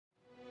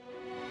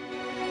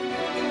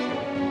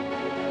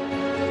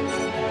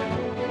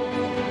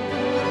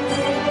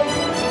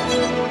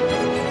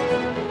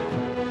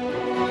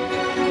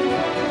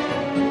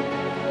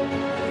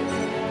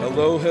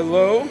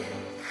Hello.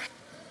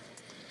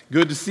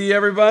 Good to see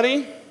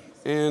everybody.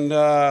 And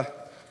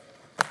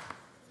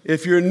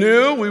if you're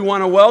new, we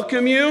want to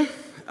welcome you.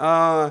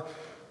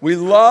 We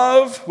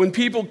love when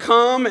people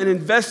come and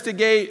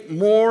investigate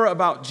more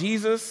about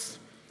Jesus,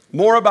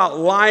 more about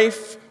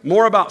life,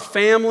 more about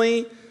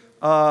family,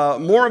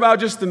 more about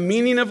just the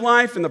meaning of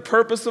life and the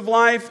purpose of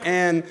life.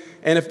 And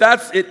if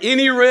that's at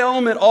any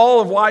realm at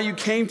all of why you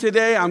came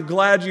today, I'm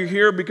glad you're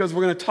here because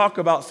we're going to talk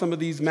about some of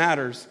these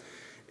matters.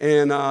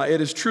 And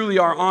it is truly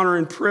our honor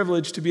and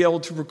privilege to be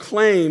able to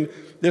proclaim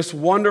this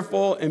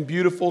wonderful and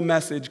beautiful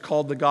message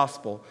called the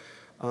gospel.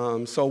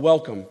 So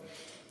welcome.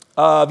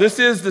 This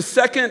is the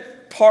second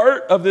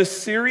part of this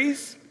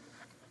series.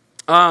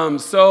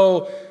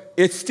 So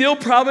it's still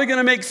probably going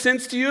to make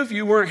sense to you if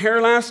you weren't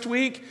here last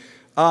week.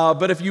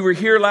 But if you were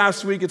here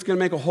last week, it's going to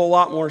make a whole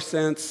lot more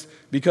sense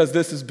because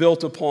this is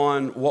built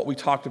upon what we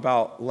talked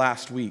about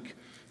last week.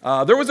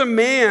 There was a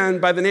man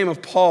by the name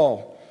of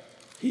Paul.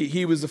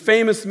 He was a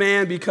famous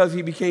man because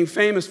he became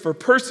famous for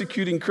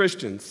persecuting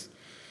Christians.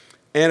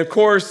 And of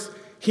course,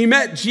 he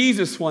met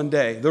Jesus one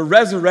day, the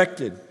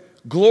resurrected,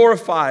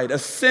 glorified,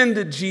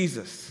 ascended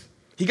Jesus.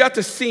 He got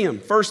to see him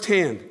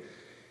firsthand,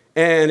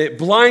 and it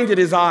blinded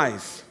his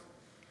eyes.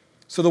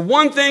 So the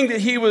one thing that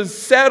he was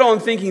set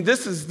on thinking,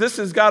 this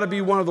has got to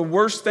be one of the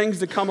worst things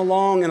to come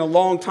along in a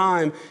long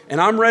time,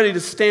 and I'm ready to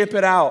stamp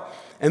it out.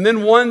 And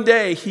then one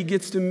day he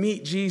gets to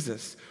meet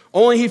Jesus.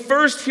 Only he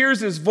first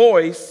hears his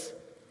voice,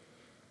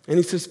 and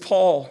he says,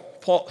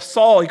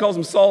 Saul, he calls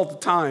him Saul at the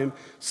time,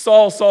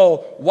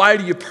 Saul, why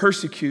do you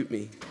persecute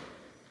me?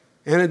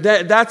 And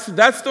that's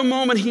the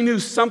moment he knew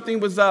something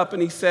was up,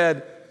 and he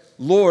said,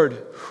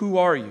 Lord, who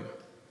are you?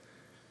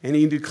 And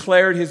he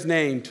declared his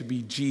name to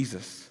be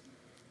Jesus.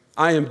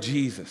 I am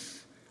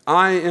Jesus.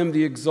 I am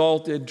the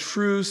exalted,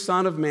 true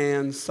Son of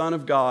Man, Son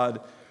of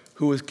God,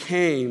 who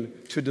came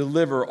to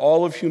deliver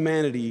all of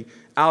humanity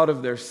out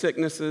of their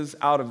sicknesses,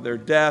 out of their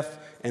death,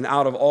 and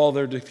out of all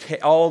their decay,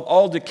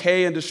 all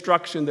decay and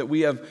destruction that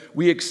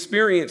we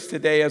experience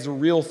today as a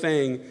real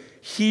thing.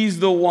 He's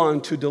the one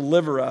to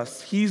deliver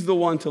us. He's the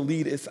one to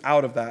lead us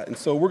out of that. And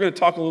so we're going to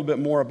talk a little bit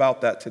more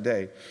about that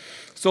today.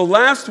 So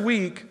last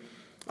week,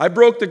 I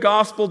broke the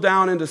gospel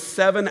down into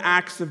 7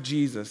 acts of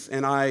Jesus,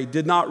 and I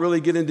did not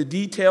really get into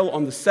detail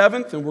on the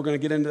 7th, and we're going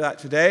to get into that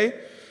today.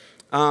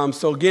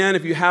 So again,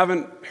 if you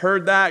haven't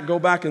heard that, go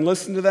back and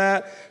listen to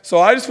that.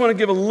 So I just want to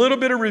give a little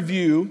bit of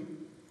review.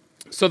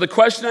 So the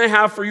question I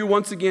have for you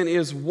once again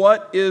is,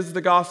 what is the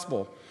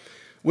gospel?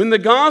 When the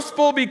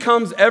gospel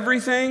becomes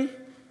everything,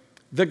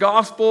 the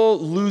gospel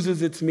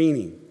loses its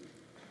meaning.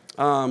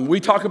 We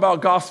talk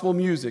about gospel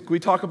music. We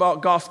talk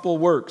about gospel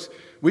works.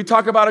 We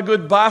talk about a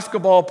good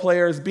basketball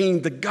player as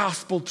being the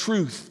gospel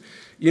truth.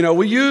 You know,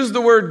 we use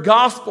the word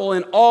gospel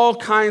in all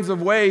kinds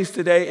of ways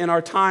today in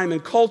our time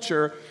and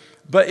culture,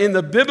 but in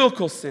the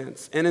biblical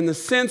sense and in the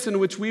sense in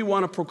which we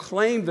want to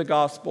proclaim the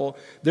gospel,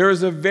 there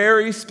is a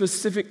very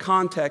specific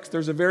context.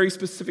 There's a very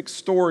specific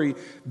story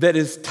that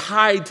is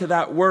tied to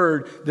that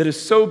word that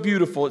is so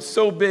beautiful. It's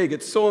so big.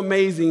 It's so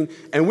amazing.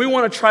 And we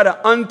want to try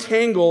to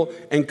untangle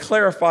and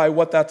clarify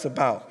what that's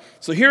about.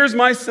 So here's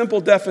my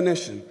simple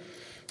definition.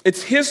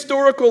 It's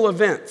historical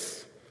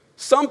events,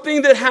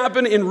 something that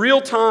happened in real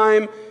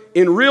time,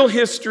 in real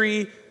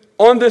history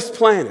on this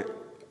planet.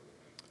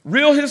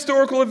 Real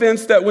historical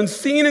events that, when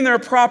seen in their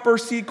proper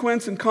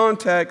sequence and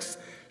context,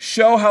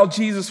 show how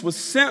Jesus was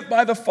sent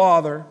by the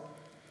Father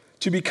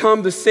to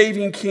become the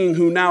saving King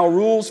who now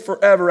rules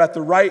forever at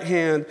the right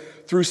hand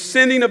through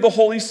sending of the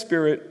Holy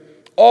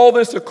Spirit, all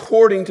this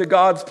according to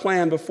God's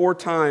plan before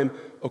time,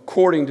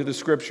 according to the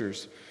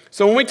Scriptures.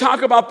 So when we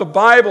talk about the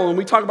Bible and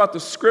we talk about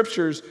the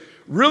Scriptures,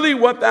 really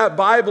what that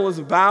Bible is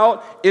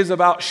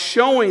about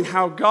showing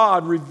how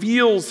God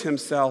reveals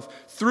himself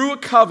through a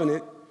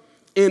covenant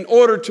in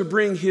order to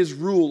bring his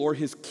rule or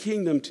his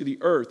kingdom to the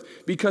earth.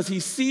 Because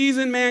he sees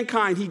in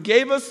mankind, he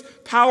gave us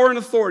power and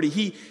authority.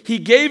 He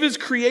gave his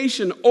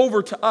creation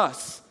over to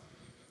us.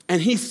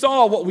 And he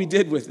saw what we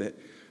did with it.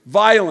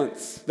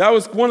 Violence. That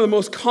was one of the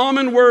most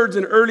common words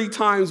in early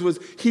times, was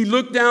he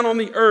looked down on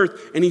the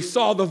earth and he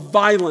saw the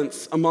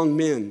violence among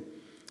men.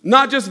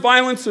 Not just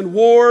violence in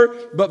war,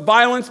 but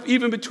violence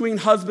even between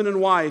husband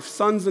and wife,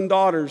 sons and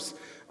daughters,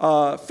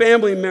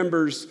 family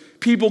members,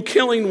 people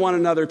killing one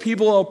another,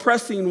 people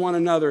oppressing one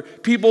another,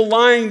 people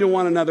lying to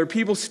one another,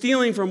 people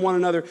stealing from one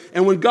another.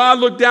 And when God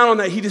looked down on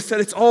that, he just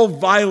said, it's all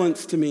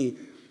violence to me.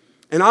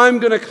 And I'm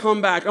going to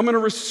come back. I'm going to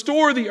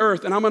restore the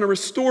earth, and I'm going to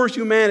restore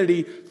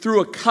humanity through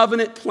a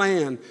covenant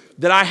plan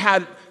that I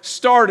had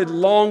started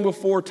long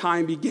before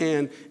time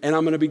began. And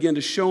I'm going to begin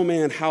to show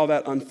man how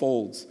that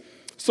unfolds.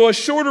 So a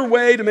shorter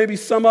way to maybe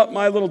sum up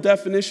my little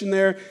definition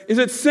there is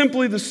it's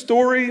simply the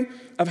story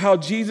of how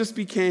Jesus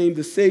became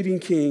the saving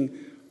King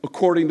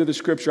according to the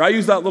Scripture. I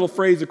use that little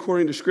phrase,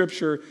 according to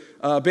Scripture,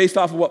 based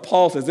off of what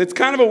Paul says. It's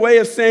kind of a way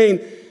of saying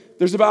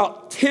there's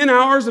about 10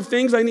 hours of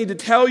things I need to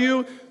tell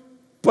you,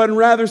 but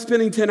rather than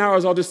spending 10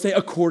 hours, I'll just say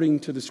according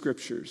to the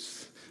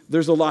Scriptures.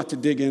 There's a lot to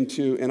dig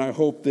into, and I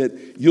hope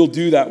that you'll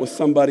do that with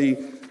somebody,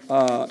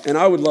 and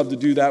I would love to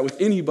do that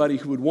with anybody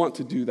who would want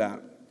to do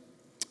that.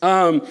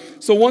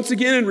 So once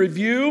again, in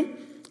review,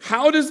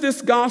 how does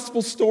this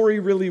gospel story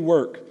really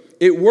work?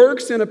 It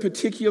works in a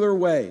particular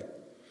way.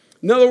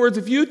 In other words,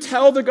 if you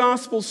tell the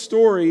gospel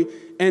story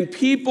and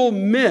people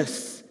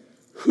miss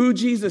who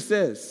Jesus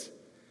is,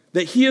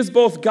 that he is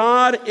both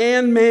God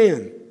and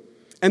man,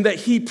 and that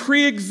he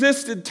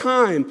pre-existed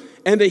time,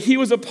 and that he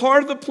was a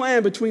part of the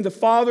plan between the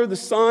Father, the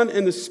Son,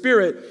 and the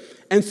Spirit.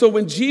 And so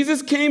when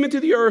Jesus came into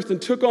the earth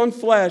and took on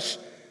flesh,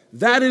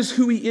 that is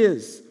who he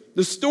is.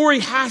 The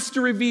story has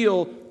to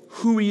reveal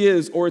who he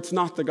is, or it's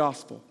not the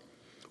gospel.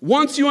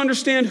 Once you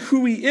understand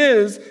who he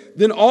is,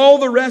 then all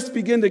the rest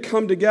begin to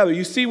come together.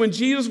 You see, when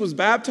Jesus was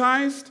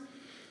baptized,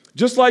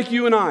 just like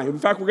you and I, in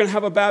fact, we're going to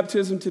have a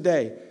baptism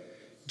today.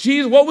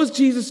 What was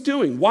Jesus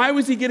doing? Why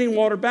was he getting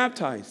water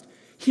baptized?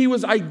 He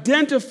was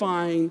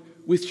identifying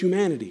with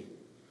humanity.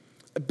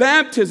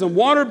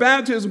 Water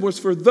baptism was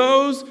for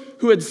those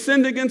who had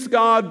sinned against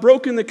God,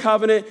 broken the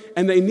covenant,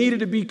 and they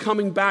needed to be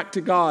coming back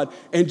to God.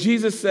 And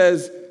Jesus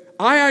says,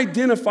 I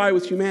identify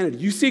with humanity.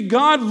 You see,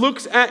 God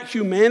looks at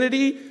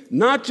humanity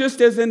not just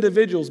as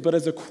individuals, but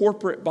as a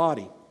corporate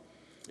body.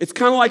 It's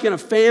kind of like in a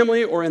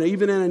family or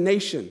even in a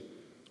nation,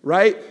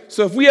 right?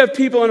 So if we have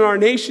people in our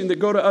nation that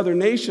go to other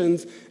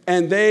nations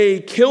and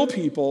they kill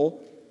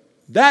people,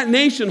 that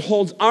nation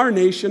holds our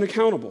nation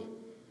accountable.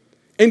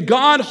 And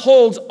God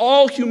holds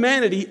all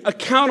humanity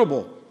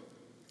accountable.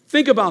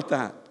 Think about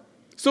that.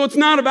 So it's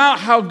not about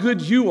how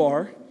good you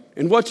are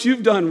and what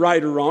you've done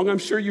right or wrong. I'm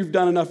sure you've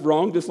done enough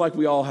wrong, just like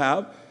we all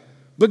have.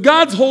 But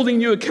God's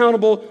holding you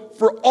accountable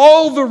for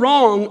all the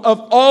wrong of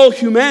all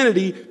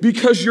humanity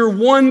because you're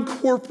one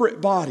corporate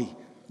body.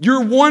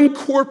 You're one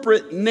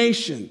corporate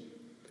nation.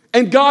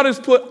 And God has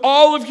put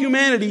all of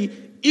humanity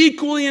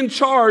equally in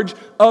charge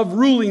of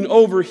ruling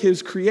over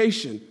his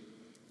creation.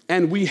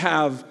 And we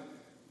have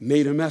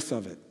made a mess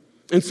of it.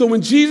 And so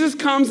when Jesus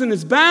comes and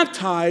is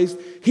baptized,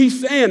 he's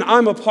saying,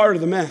 I'm a part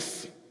of the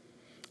mess.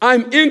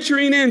 I'm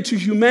entering into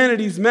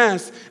humanity's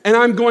mess, and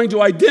I'm going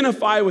to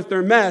identify with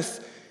their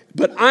mess,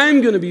 but I'm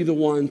going to be the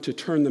one to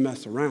turn the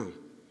mess around.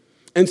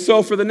 And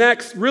so for the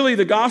next, really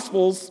the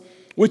Gospels,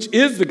 which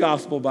is the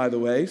gospel, by the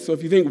way. So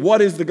if you think,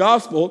 what is the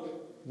gospel?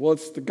 Well,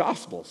 it's the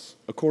Gospels,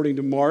 according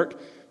to Mark,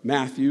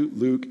 Matthew,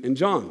 Luke, and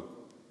John.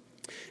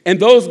 And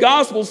those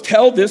Gospels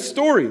tell this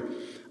story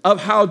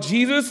of how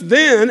Jesus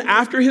then,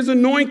 after his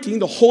anointing,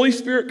 the Holy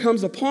Spirit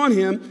comes upon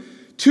him.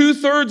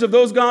 2/3 of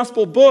those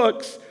gospel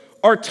books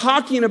are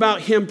talking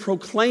about him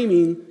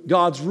proclaiming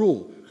God's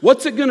rule.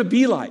 What's it going to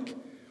be like?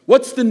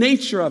 What's the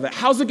nature of it?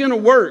 How's it going to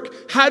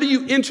work? How do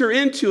you enter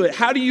into it?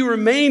 How do you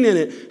remain in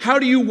it? How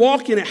do you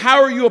walk in it?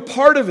 How are you a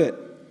part of it?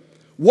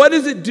 What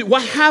does it do?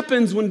 What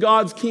happens when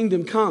God's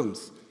kingdom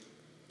comes?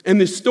 And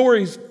the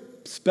stories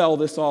spell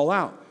this all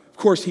out. Of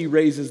course, he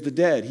raises the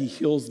dead. He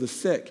heals the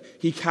sick.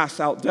 He casts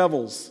out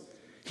devils.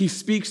 He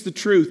speaks the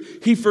truth.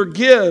 He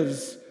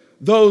forgives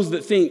those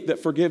that think that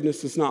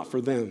forgiveness is not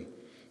for them.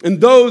 And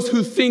those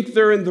who think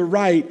they're in the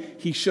right,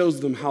 he shows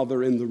them how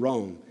they're in the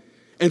wrong.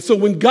 And so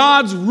when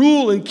God's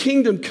rule and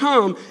kingdom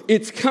come,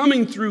 it's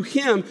coming through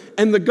him.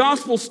 And the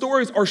gospel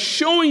stories are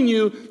showing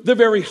you the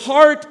very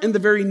heart and the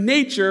very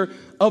nature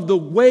of the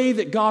way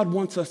that God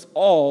wants us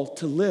all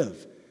to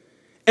live.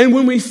 And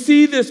when we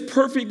see this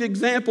perfect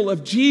example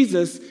of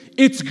Jesus,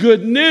 it's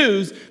good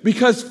news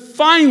because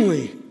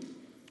finally,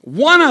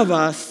 one of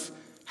us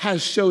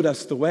has showed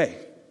us the way.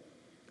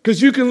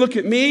 Because you can look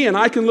at me and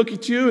I can look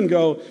at you and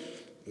go,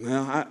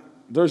 well,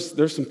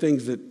 there's some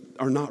things that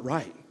are not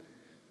right.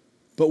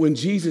 But when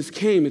Jesus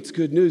came, it's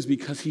good news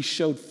because he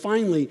showed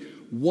finally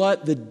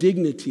what the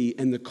dignity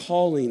and the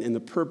calling and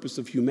the purpose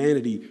of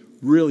humanity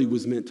really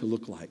was meant to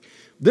look like.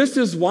 This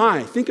is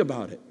why, think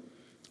about it.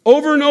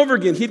 Over and over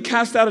again, he'd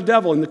cast out a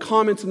devil, and the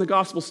comments in the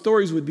gospel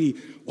stories would be,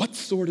 what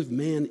sort of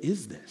man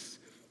is this?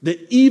 That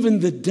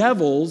even the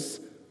devils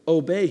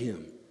obey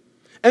him.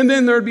 And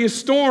then there'd be a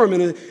storm,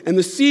 and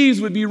the seas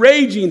would be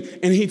raging,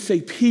 and he'd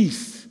say,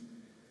 peace.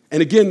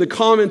 And again, the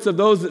comments of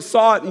those that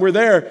saw it and were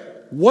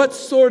there, what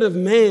sort of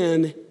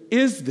man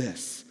is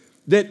this?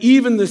 That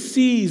even the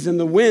seas and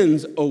the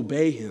winds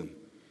obey him.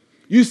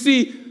 You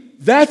see,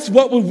 that's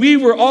what we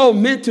were all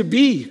meant to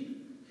be.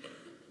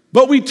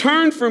 But we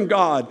turned from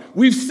God.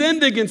 We've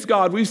sinned against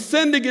God. We've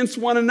sinned against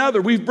one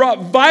another. We've brought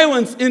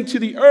violence into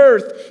the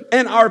earth,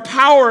 and our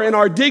power and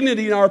our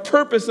dignity and our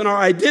purpose and our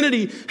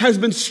identity has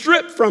been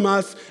stripped from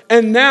us,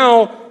 and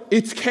now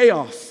it's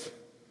chaos.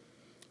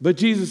 But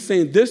Jesus is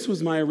saying, this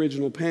was my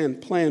original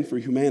plan for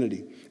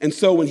humanity. And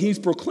so when he's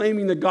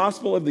proclaiming the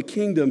gospel of the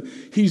kingdom,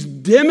 he's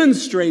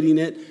demonstrating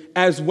it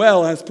as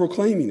well as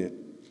proclaiming it.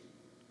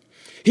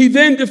 He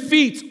then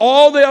defeats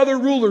all the other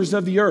rulers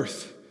of the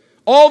earth.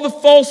 All the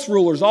false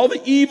rulers, all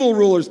the evil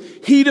rulers,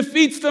 he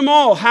defeats them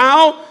all.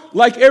 How?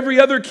 Like every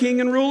other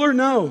king and ruler?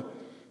 No.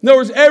 In other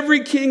words,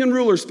 every king and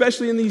ruler,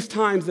 especially in these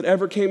times that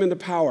ever came into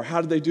power, how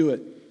did they do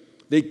it?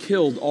 They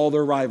killed all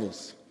their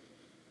rivals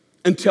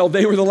until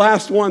they were the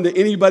last one that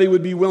anybody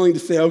would be willing to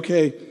say,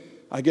 okay,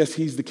 I guess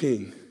he's the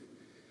king.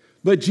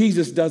 But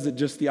Jesus does it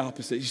just the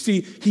opposite. You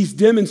see, he's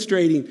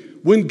demonstrating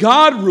when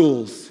God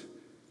rules,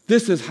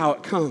 this is how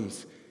it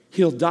comes.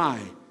 He'll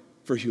die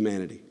for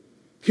humanity.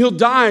 He'll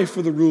die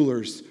for the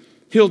rulers.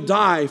 He'll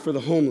die for the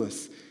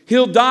homeless.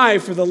 He'll die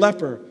for the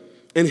leper.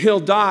 And he'll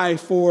die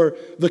for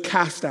the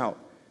cast out.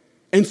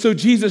 And so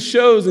Jesus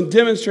shows and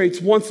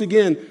demonstrates once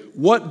again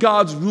what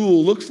God's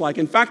rule looks like.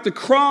 In fact, the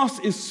cross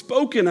is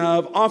spoken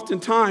of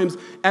oftentimes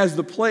as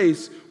the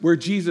place where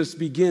Jesus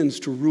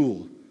begins to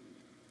rule.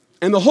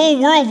 And the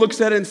whole world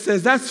looks at it and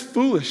says, that's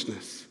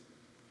foolishness.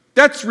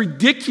 That's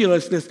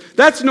ridiculousness.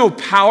 That's no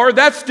power.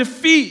 That's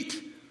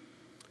defeat.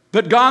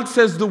 But God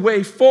says the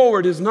way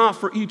forward is not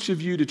for each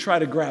of you to try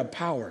to grab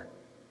power.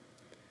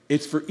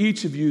 It's for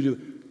each of you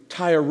to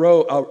tie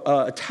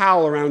a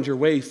towel around your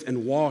waist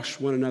and wash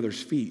one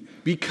another's feet.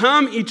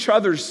 Become each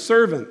other's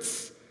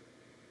servants,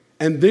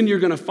 and then you're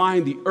going to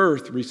find the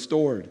earth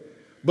restored.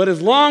 But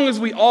as long as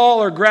we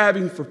all are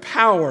grabbing for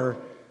power,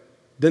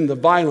 then the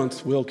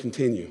violence will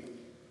continue.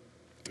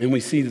 And we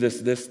see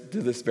this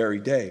to this very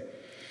day.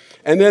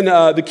 And then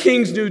the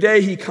king's new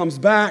day, he comes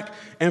back,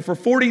 and for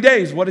 40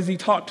 days, what does he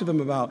talk to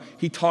them about?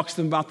 He talks to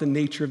them about the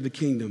nature of the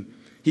kingdom.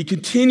 He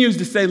continues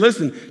to say,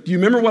 listen, do you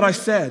remember what I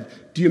said?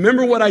 Do you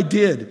remember what I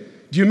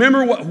did? Do you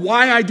remember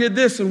why I did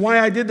this and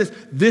why I did this?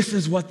 This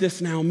is what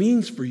this now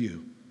means for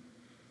you.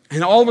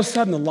 And all of a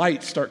sudden, the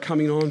lights start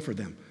coming on for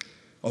them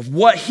of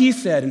what he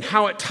said and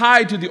how it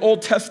tied to the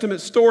Old Testament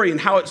story and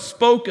how it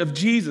spoke of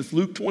Jesus,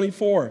 Luke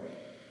 24.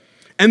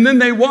 And then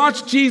they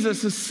watched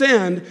Jesus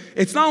ascend.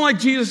 It's not like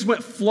Jesus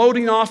went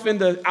floating off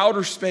into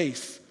outer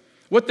space.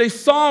 What they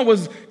saw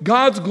was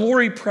God's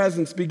glory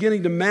presence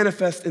beginning to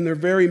manifest in their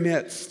very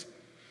midst.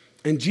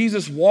 And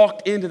Jesus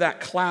walked into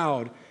that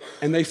cloud,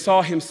 and they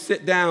saw him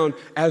sit down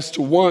as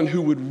to one who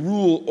would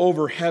rule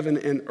over heaven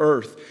and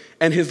earth.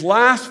 And his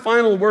last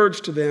final words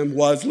to them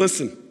was,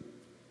 listen,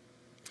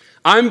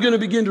 I'm going to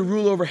begin to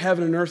rule over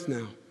heaven and earth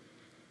now.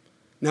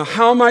 Now,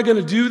 how am I going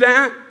to do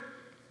that?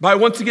 By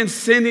once again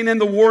sending in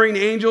the warring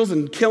angels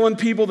and killing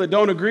people that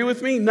don't agree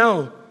with me?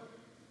 No.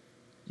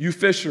 You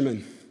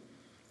fishermen,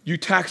 you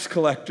tax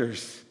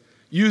collectors,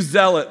 you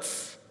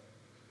zealots,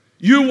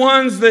 you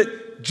ones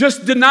that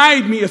just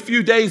denied me a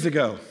few days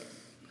ago.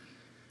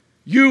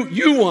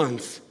 You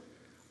ones,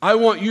 I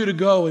want you to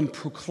go and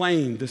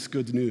proclaim this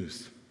good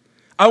news.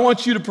 I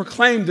want you to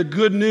proclaim the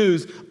good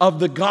news of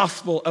the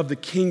gospel of the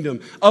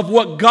kingdom, of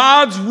what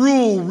God's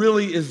rule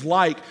really is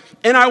like.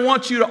 And I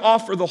want you to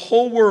offer the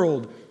whole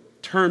world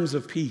terms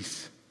of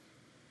peace.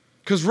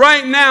 Because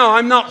right now,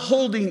 I'm not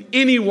holding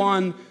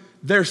anyone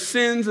their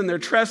sins and their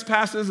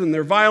trespasses and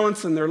their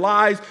violence and their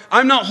lies.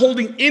 I'm not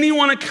holding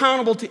anyone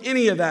accountable to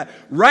any of that.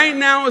 Right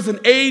now is an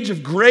age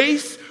of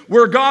grace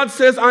where God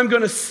says, I'm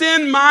going to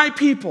send my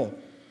people,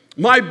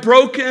 my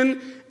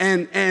broken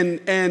and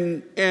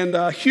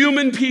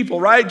human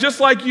people, right? Just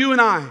like you and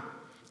I.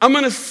 I'm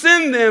going to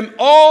send them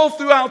all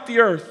throughout the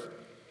earth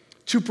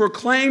to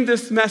proclaim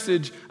this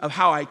message of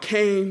how I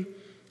came,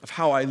 of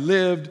how I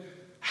lived,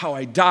 how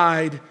I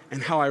died,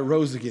 and how I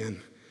rose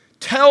again.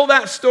 Tell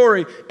that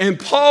story. And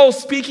Paul,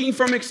 speaking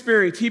from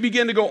experience, he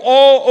began to go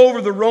all over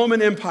the Roman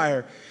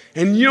Empire.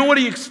 And you know what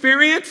he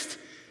experienced?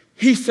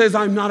 He says,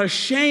 I'm not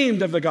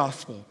ashamed of the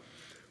gospel.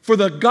 For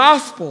the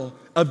gospel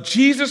of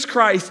Jesus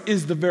Christ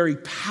is the very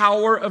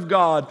power of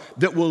God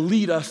that will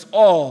lead us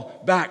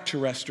all back to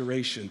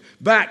restoration,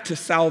 back to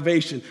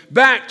salvation,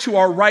 back to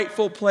our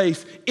rightful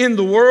place in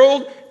the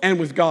world and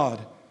with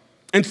God.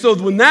 And so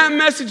when that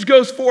message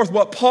goes forth,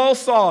 what Paul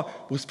saw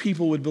was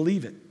people would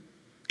believe it.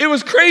 It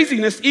was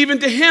craziness even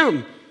to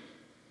him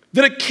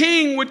that a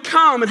king would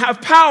come and have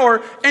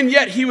power and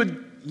yet he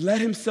would let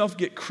himself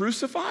get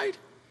crucified?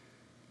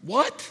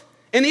 What?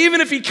 And even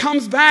if he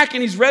comes back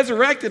and he's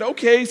resurrected,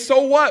 okay,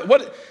 so what?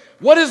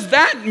 What does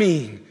that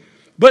mean?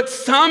 But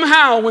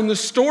somehow when the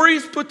story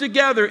is put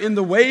together in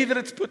the way that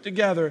it's put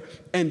together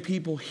and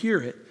people hear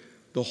it,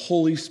 the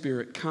Holy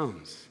Spirit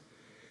comes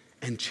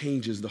and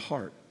changes the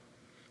heart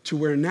to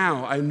where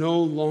now I no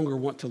longer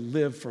want to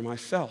live for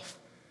myself.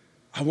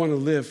 I want to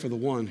live for the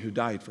one who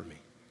died for me.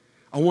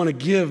 I want to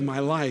give my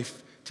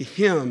life to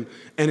him.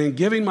 And in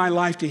giving my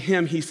life to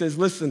him, he says,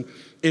 listen,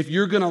 if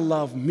you're going to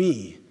love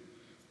me,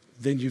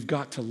 then you've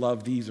got to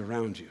love these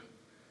around you.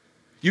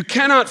 You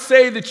cannot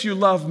say that you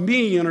love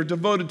me and are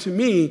devoted to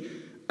me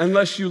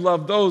unless you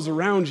love those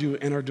around you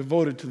and are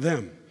devoted to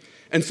them.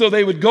 And so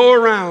they would go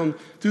around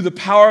through the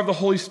power of the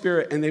Holy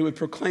Spirit and they would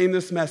proclaim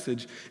this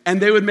message and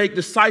they would make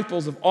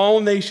disciples of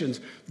all nations,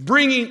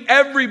 bringing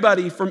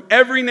everybody from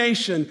every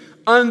nation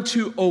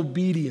unto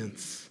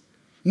obedience.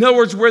 In other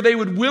words, where they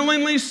would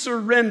willingly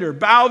surrender,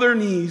 bow their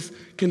knees,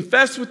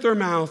 confess with their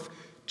mouth,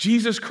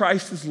 Jesus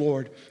Christ is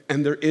Lord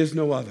and there is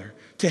no other.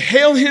 To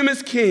hail him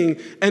as king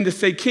and to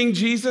say, King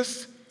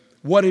Jesus,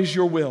 what is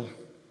your will?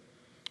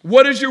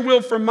 What is your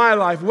will for my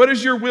life? What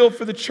is your will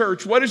for the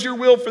church? What is your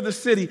will for the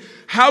city?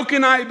 How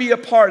can I be a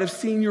part of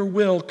seeing your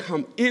will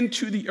come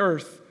into the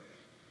earth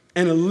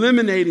and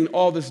eliminating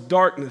all this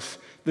darkness,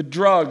 the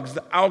drugs,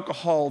 the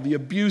alcohol, the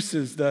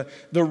abuses, the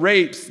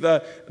rapes,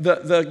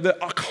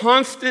 the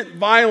constant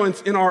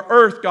violence in our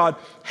earth, God?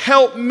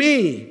 Help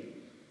me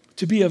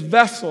to be a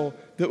vessel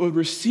that would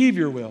receive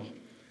your will,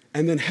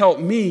 and then help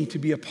me to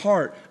be a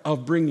part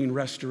of bringing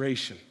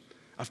restoration.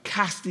 of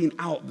casting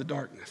out the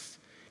darkness,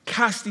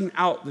 casting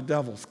out the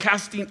devils,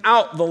 casting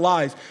out the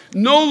lies.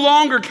 No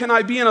longer can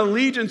I be in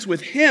allegiance with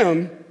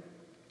him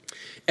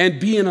and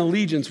be in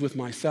allegiance with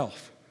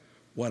myself,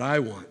 what I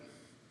want,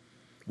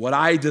 what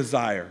I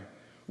desire,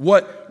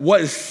 what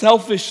is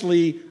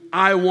selfishly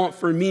I want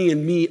for me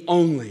and me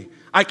only.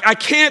 I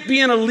can't be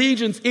in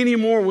allegiance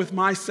anymore with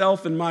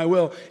myself and my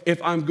will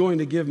if I'm going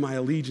to give my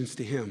allegiance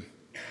to him.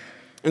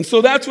 And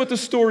so that's what the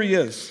story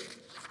is.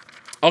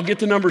 I'll get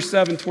to number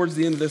 7 towards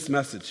the end of this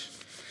message.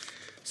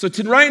 So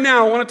right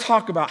now, I want to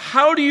talk about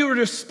how do you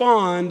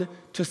respond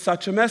to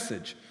such a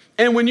message?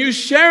 And when you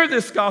share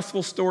this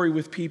gospel story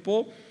with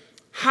people,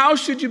 how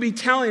should you be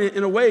telling it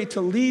in a way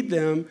to lead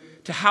them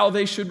to how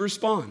they should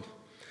respond?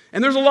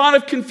 And there's a lot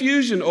of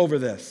confusion over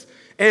this.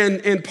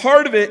 And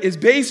part of it is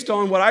based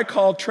on what I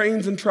call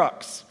trains and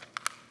trucks.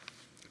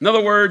 In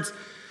other words,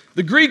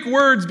 the Greek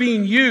words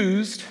being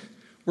used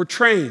were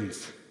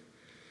trains.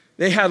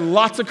 They had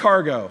lots of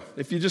cargo.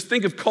 If you just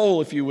think of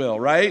coal, if you will,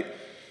 right?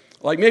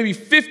 Like maybe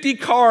 50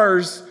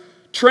 cars,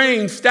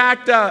 trains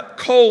stacked up,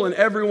 coal in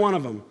every one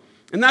of them.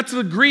 And that's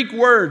the Greek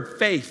word,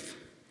 faith.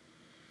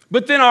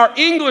 But then our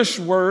English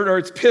word, or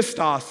it's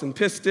pistos and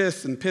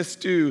pistis and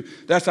pistu,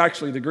 that's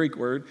actually the Greek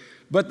word.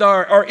 But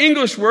our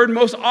English word,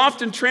 most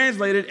often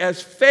translated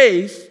as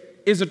faith,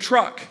 is a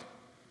truck.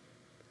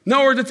 In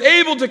other words, it's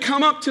able to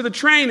come up to the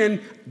train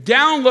and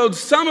download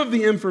some of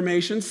the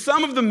information,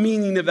 some of the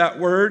meaning of that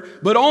word,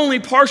 but only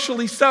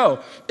partially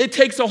so. It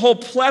takes a whole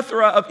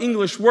plethora of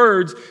English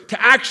words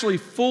to actually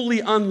fully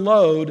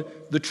unload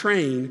the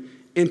train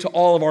into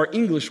all of our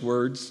English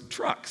words,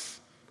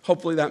 trucks.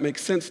 Hopefully that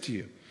makes sense to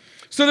you.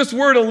 So this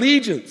word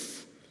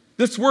allegiance,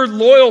 this word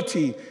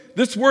loyalty,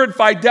 this word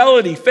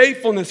fidelity,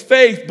 faithfulness,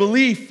 faith,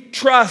 belief,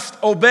 trust,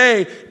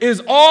 obey,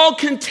 is all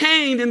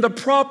contained in the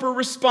proper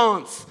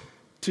response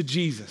to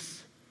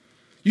Jesus.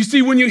 You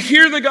see, when you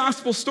hear the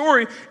gospel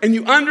story and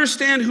you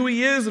understand who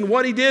he is and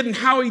what he did and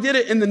how he did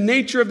it and the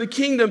nature of the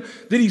kingdom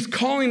that he's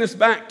calling us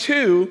back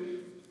to,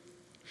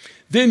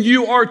 then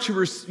you are to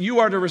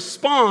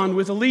respond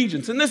with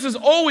allegiance. And this is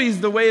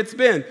always the way it's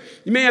been.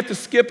 You may have to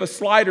skip a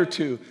slide or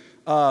two,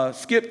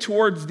 skip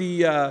towards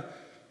the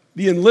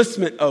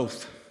enlistment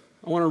oath.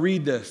 I want to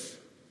read this.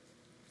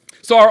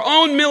 So our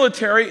own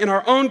military in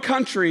our own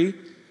country,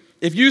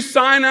 if you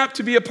sign up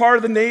to be a part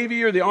of the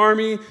Navy or the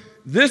Army,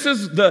 this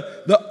is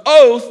the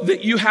oath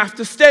that you have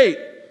to state.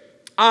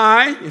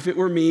 I, if it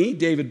were me,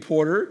 David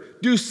Porter,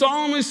 do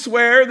solemnly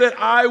swear that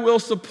I will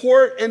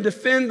support and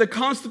defend the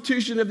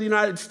Constitution of the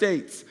United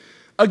States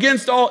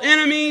against all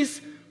enemies,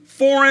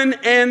 foreign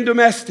and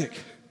domestic.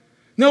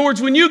 In other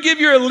words, when you give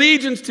your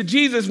allegiance to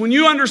Jesus, when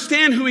you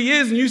understand who he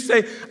is and you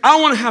say,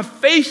 I want to have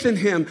faith in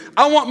him,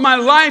 I want my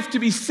life to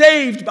be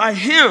saved by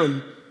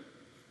him,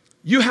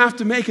 you have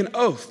to make an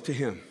oath to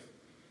him,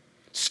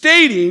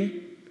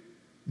 stating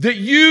that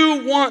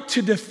you want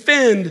to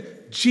defend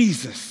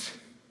Jesus,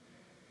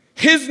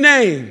 his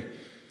name,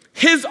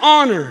 his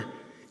honor,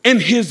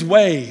 and his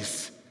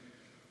ways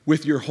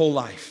with your whole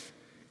life.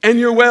 And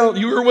you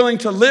are willing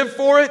to live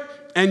for it,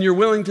 and you're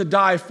willing to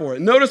die for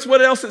it. Notice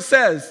what else it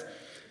says.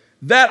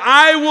 That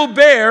I will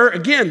bear,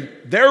 again,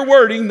 their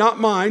wording, not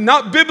mine,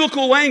 not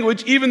biblical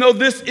language, even though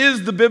this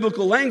is the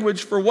biblical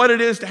language for what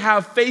it is to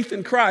have faith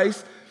in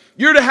Christ.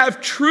 You're to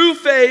have true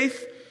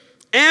faith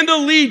and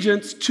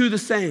allegiance to the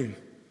same.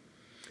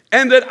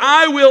 And that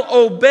I will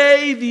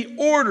obey the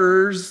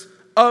orders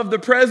of the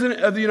President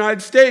of the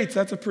United States.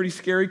 That's a pretty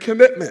scary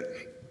commitment,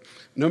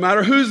 no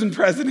matter who's in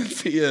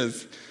presidency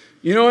is.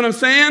 You know what I'm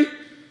saying?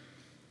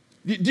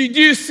 Do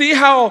you see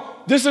how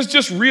this is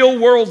just real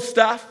world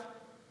stuff?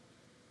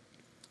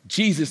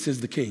 Jesus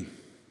is the King.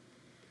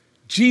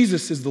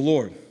 Jesus is the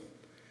Lord.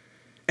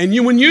 And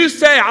when you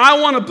say,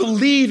 I want to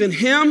believe in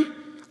him,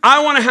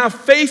 I want to have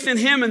faith in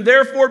him and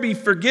therefore be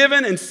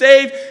forgiven and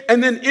saved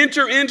and then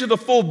enter into the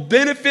full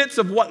benefits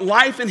of what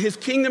life in his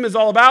kingdom is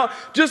all about,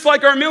 just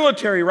like our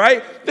military,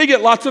 right? They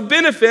get lots of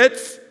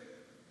benefits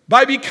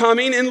by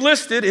becoming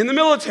enlisted in the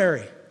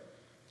military.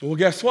 Well,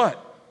 guess what?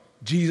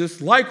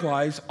 Jesus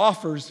likewise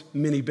offers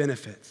many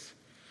benefits.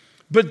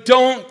 But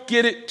don't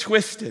get it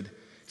twisted.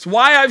 It's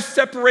why I've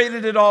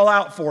separated it all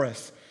out for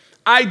us.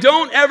 I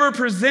don't ever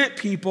present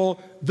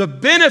people the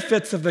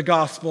benefits of the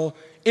gospel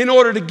in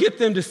order to get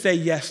them to say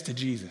yes to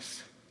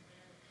Jesus.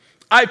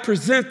 I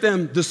present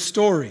them the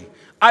story.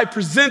 I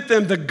present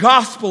them the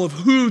gospel of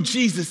who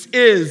Jesus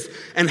is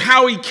and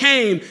how he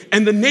came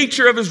and the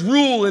nature of his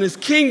rule and his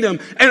kingdom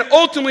and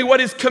ultimately what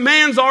his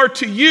commands are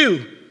to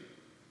you.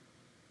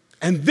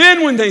 And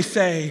then when they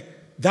say,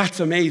 that's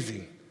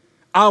amazing,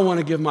 I want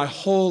to give my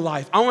whole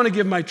life, I want to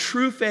give my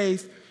true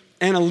faith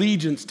and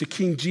allegiance to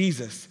King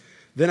Jesus,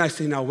 then I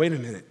say, now wait a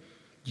minute,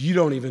 you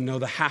don't even know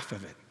the half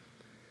of it.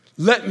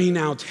 Let me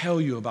now tell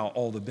you about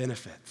all the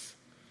benefits.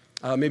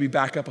 Maybe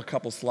back up a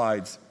couple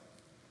slides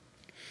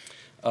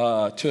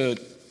to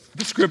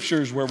the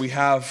scriptures where we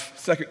have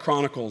 2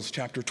 Chronicles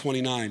chapter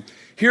 29.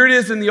 Here it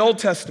is in the Old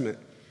Testament.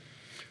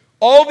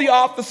 All the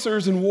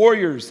officers and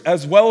warriors,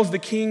 as well as the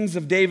kings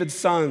of David's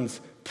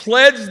sons,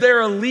 pledged their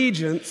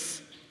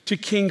allegiance to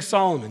King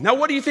Solomon. Now,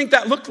 what do you think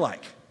that looked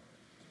like?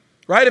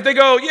 Right? If they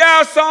go,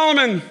 yeah,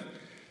 Solomon,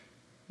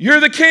 you're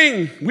the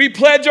king. We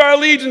pledge our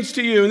allegiance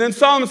to you. And then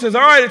Solomon says,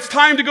 all right, it's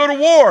time to go to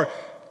war.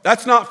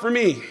 That's not for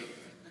me.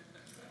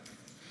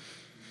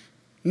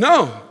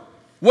 No.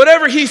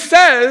 Whatever he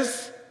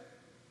says,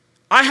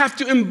 I have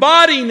to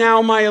embody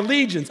now my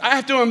allegiance. I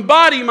have to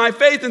embody my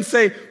faith and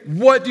say,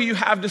 what do you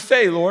have to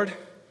say, Lord?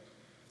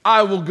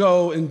 I will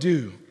go and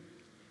do.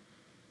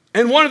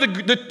 And one of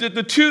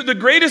the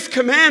greatest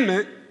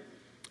commandment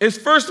is,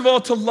 first of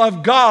all, to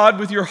love God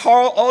with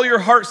all your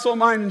heart, soul,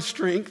 mind, and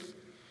strength,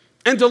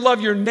 and to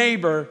love your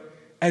neighbor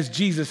as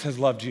Jesus has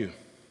loved you.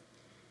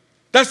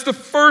 That's the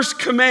first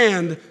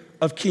command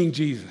of King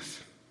Jesus.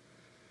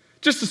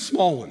 Just a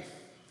small one.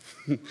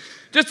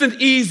 Just an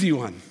easy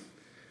one.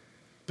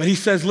 But he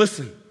says,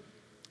 listen,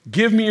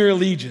 give me your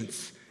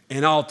allegiance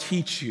and I'll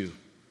teach you.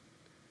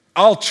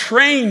 I'll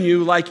train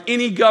you like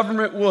any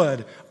government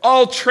would.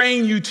 I'll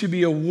train you to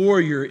be a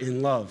warrior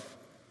in love,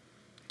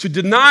 to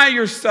deny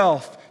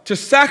yourself, to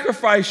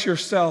sacrifice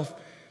yourself,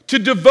 to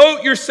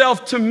devote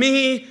yourself to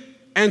me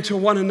and to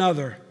one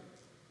another.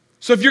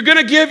 So if you're going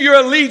to give your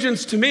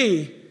allegiance to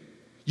me,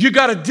 you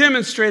got to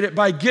demonstrate it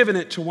by giving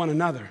it to one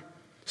another,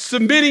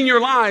 submitting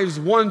your lives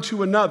one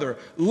to another,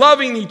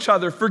 loving each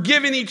other,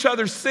 forgiving each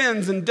other's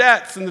sins and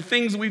debts and the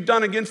things we've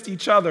done against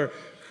each other.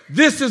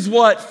 This is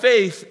what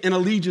faith and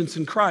allegiance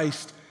in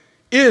Christ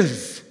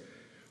is.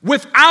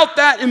 Without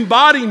that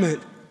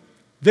embodiment,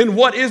 then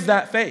what is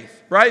that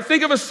faith, right?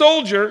 Think of a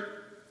soldier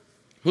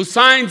who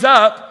signs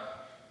up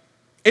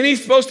and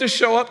he's supposed to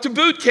show up to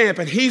boot camp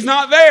and he's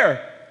not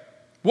there.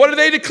 What do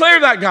they declare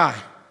that guy?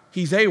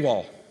 He's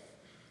AWOL.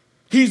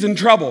 He's in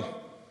trouble.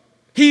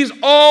 He's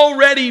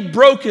already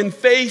broken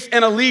faith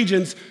and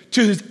allegiance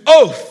to his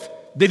oath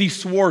that he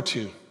swore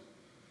to.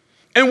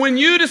 And when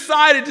you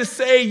decided to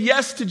say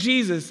yes to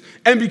Jesus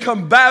and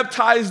become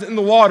baptized in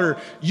the water,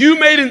 you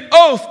made an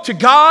oath to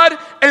God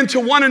and to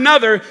one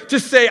another to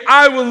say,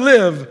 I will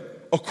live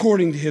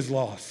according to his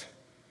laws.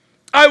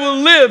 I will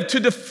live to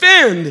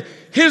defend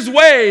his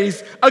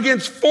ways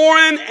against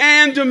foreign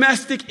and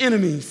domestic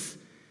enemies.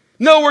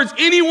 In other words,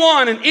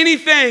 anyone and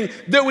anything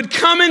that would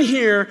come in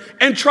here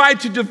and try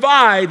to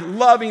divide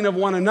loving of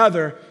one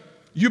another,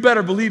 you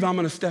better believe I'm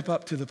going to step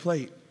up to the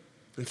plate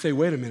and say,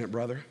 wait a minute,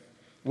 brother.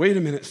 Wait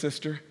a minute,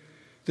 sister.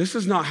 This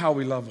is not how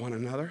we love one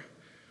another.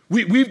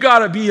 We've got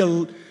to be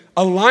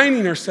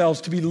aligning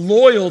ourselves to be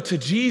loyal to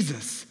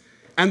Jesus.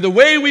 And the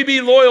way we be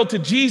loyal to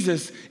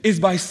Jesus is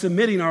by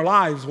submitting our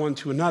lives one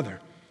to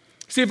another.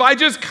 See, if I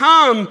just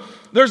come,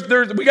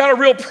 we got a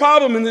real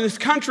problem in this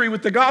country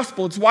with the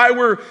gospel. It's why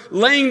we're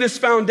laying this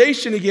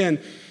foundation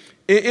again.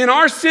 In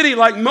our city,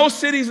 like most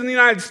cities in the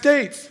United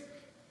States,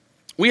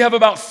 we have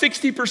about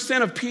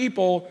 60% of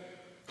people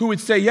who would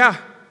say, yeah,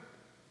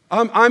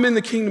 I'm in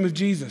the kingdom of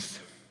Jesus.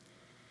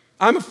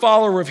 I'm a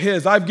follower of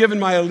his. I've given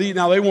my allegiance.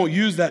 Now, they won't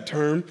use that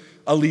term,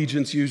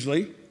 allegiance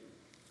usually.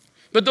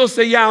 But they'll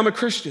say, yeah, I'm a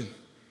Christian.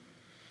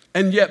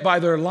 And yet by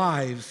their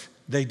lives,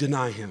 they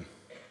deny him.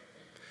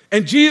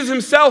 And Jesus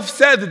himself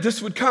said that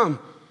this would come.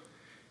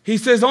 He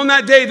says, on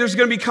that day, there's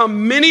going to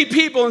become many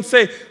people and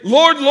say,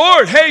 Lord,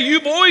 Lord, hey,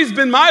 you've always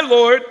been my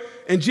Lord.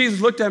 And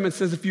Jesus looked at him and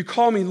says, if you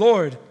call me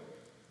Lord,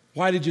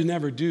 why did you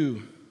never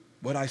do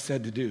what I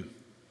said to do?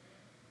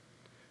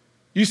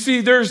 You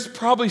see, there's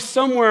probably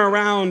somewhere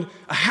around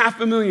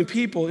 500,000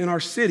 people in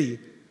our city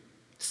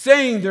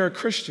saying they're a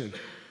Christian,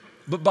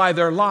 but by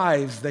their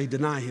lives, they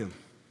deny him.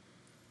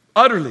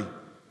 Utterly.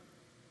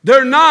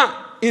 They're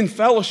not in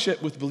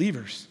fellowship with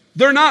believers.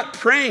 They're not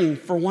praying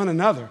for one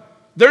another.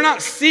 They're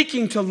not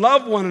seeking to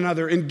love one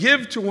another and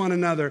give to one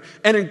another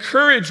and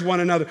encourage one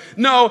another.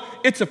 No,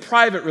 it's a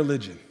private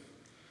religion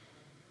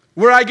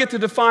where I get to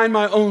define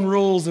my own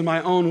rules and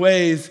my own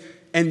ways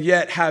and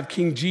yet have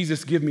King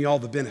Jesus give me all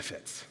the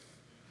benefits.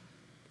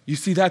 You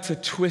see, that's a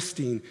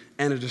twisting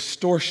and a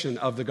distortion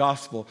of the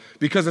gospel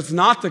because it's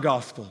not the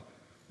gospel.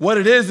 What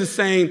it is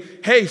saying,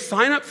 hey,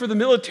 sign up for the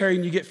military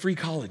and you get free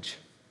college.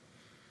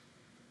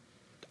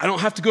 I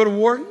don't have to go to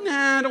war?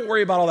 Nah, don't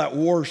worry about all that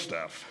war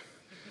stuff.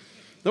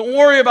 Don't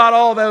worry about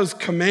all those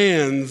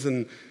commands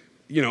and,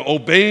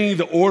 obeying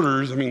the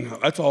orders. I mean,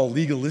 that's all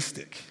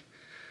legalistic,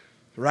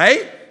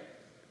 right?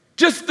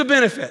 Just the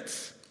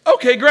benefits.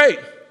 Okay, great.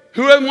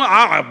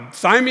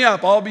 Sign me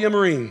up. I'll be a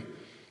Marine.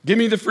 Give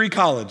me the free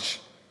college.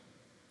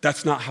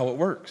 That's not how it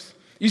works.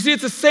 You see,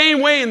 it's the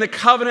same way in the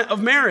covenant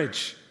of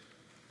marriage,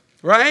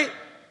 right?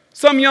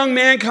 Some young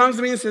man comes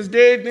to me and says,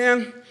 Dave,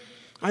 man,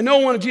 I know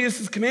one of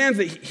Jesus' commands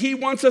that he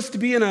wants us to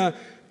be in a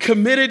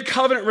committed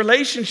covenant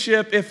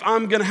relationship if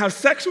I'm going to have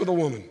sex with a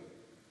woman.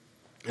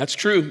 That's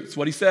true. That's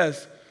what he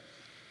says.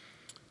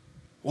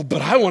 Well,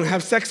 but I want to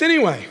have sex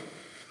anyway.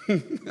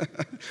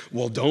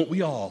 Well, don't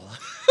we all?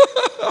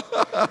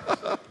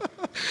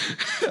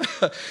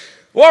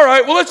 Well, all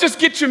right, well, let's just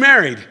get you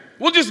married.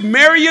 We'll just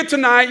marry you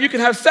tonight. You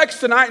can have sex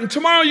tonight, and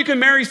tomorrow you can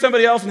marry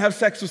somebody else and have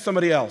sex with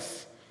somebody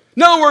else.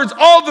 In other words,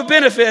 all the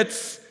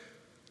benefits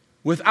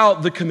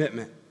without the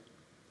commitment,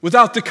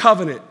 without the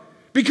covenant.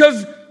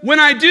 Because when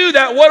I do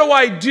that, what do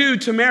I do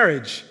to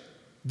marriage?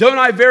 Don't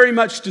I very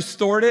much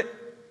distort it?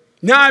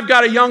 Now I've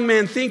got a young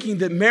man thinking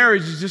that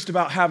marriage is just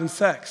about having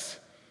sex.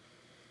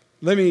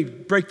 Let me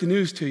break the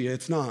news to you,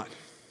 it's not.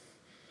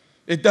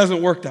 It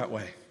doesn't work that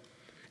way.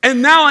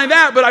 And not only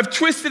that, but I've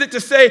twisted it to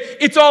say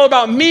it's all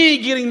about me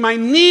getting my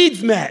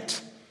needs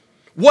met.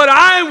 What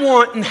I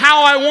want and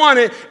how I want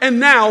it, and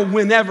now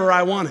whenever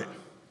I want it.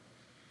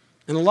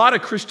 And a lot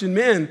of Christian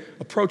men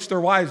approach their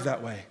wives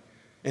that way,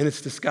 and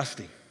it's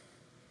disgusting.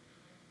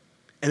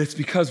 And it's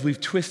because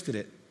we've twisted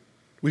it.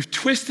 We've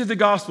twisted the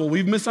gospel.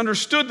 We've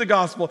misunderstood the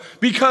gospel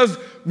because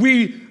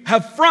we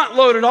have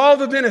front-loaded all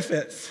the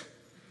benefits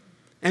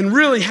and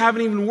really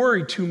haven't even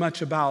worried too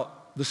much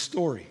about the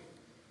story.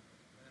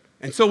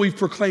 And so we've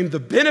proclaimed the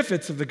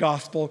benefits of the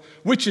gospel,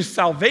 which is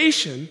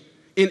salvation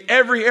in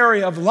every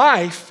area of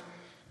life,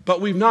 but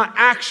we've not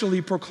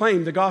actually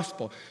proclaimed the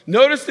gospel.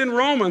 Notice in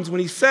Romans when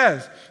he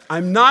says,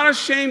 I'm not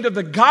ashamed of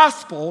the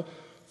gospel,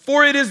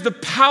 for it is the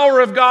power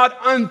of God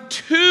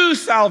unto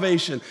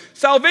salvation.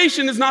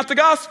 Salvation is not the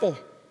gospel.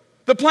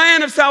 The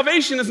plan of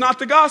salvation is not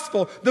the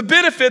gospel. The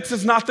benefits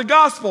is not the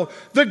gospel.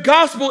 The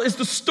gospel is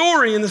the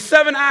story and the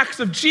 7 acts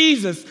of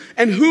Jesus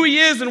and who he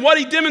is and what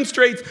he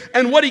demonstrates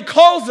and what he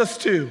calls us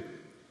to.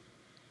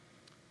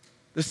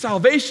 The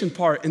salvation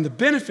part and the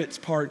benefits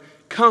part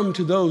come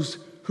to those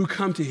who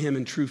come to him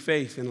in true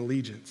faith and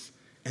allegiance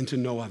and to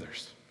no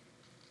others.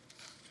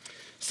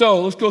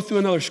 So let's go through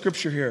another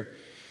scripture here.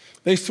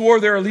 They swore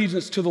their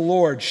allegiance to the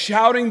Lord,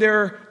 shouting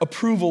their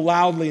approval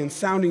loudly and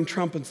sounding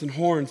trumpets and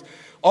horns.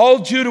 All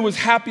Judah was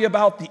happy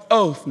about the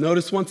oath.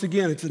 Notice once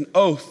again, it's an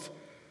oath.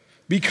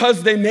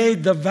 Because they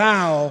made the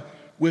vow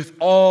with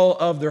all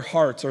of their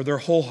hearts or their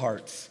whole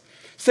hearts.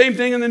 Same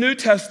thing in the New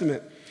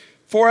Testament.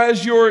 For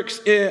as your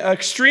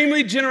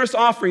extremely generous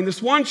offering,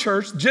 this one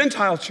church,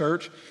 Gentile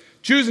church,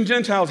 Jews and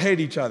Gentiles hate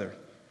each other.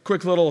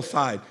 Quick little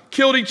aside.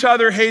 Killed each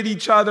other, hate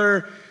each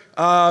other.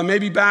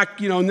 Maybe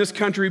back, in this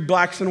country,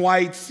 blacks and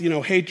whites,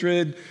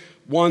 hatred.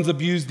 One's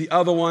abused the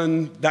other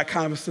one, that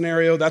kind of a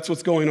scenario. That's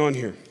what's going on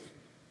here.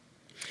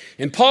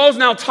 And Paul's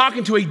now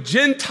talking to a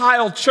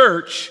Gentile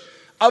church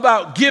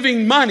about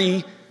giving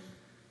money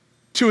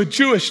to a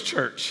Jewish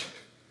church.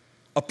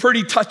 A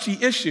pretty touchy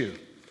issue.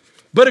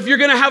 But if you're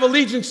going to have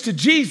allegiance to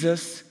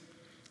Jesus,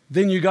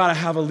 then you got to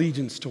have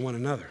allegiance to one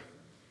another.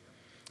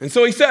 And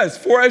so he says,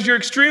 for as your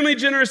extremely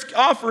generous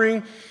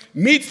offering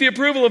meets the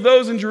approval of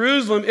those in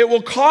Jerusalem, it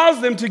will cause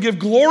them to give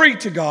glory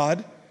to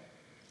God.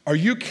 Are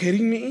you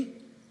kidding me?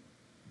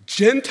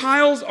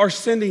 Gentiles are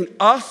sending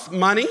us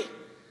money?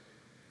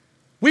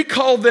 We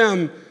call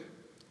them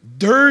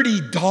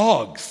dirty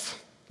dogs.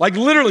 Like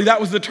literally,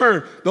 that was the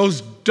term, those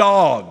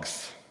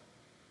dogs.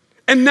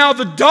 And now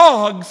the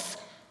dogs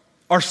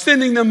are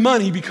sending them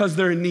money because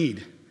they're in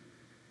need.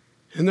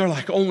 And they're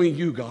like, only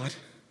you, God.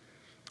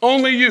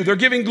 Only you. They're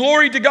giving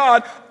glory to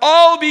God,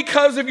 all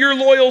because of your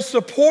loyal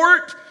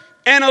support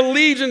and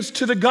allegiance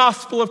to the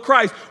gospel of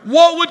Christ.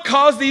 What would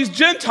cause these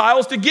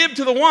Gentiles to give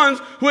to the ones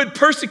who had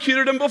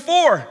persecuted them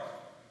before?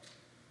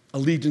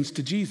 Allegiance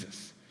to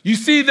Jesus. You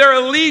see, their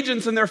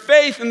allegiance and their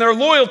faith and their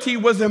loyalty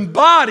was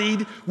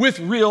embodied with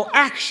real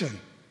action.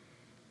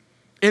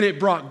 And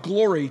it brought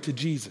glory to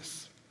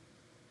Jesus,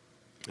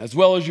 as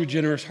well as your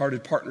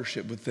generous-hearted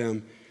partnership with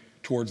them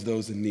towards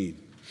those in need.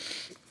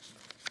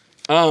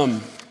 I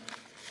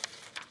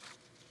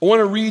want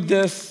to read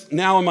this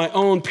now in my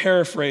own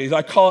paraphrase.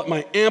 I call it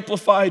my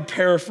amplified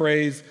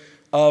paraphrase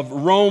of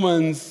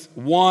Romans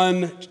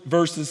 1,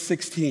 verses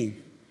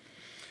 16.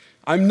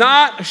 I'm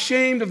not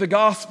ashamed of the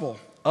gospel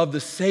of the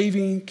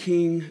saving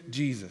King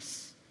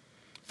Jesus,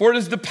 for it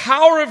is the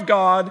power of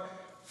God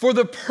for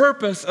the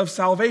purpose of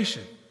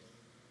salvation,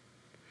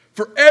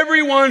 for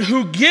everyone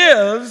who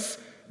gives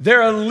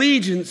their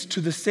allegiance to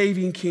the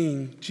saving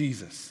King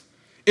Jesus.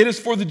 It is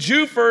for the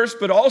Jew first,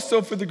 but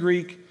also for the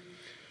Greek.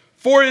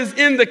 For it is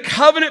in the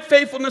covenant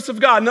faithfulness of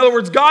God. In other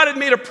words, God had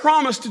made a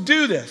promise to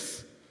do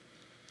this.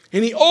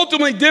 And he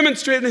ultimately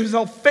demonstrated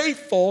himself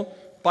faithful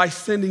by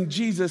sending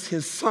Jesus,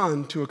 his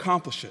son, to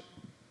accomplish it.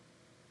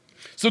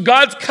 So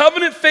God's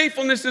covenant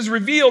faithfulness is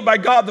revealed by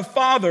God the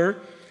Father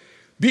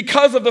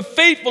because of the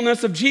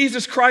faithfulness of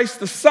Jesus Christ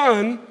the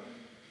Son,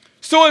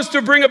 so as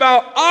to bring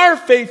about our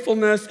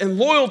faithfulness and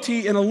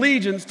loyalty and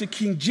allegiance to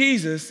King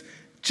Jesus,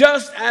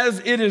 just as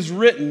it is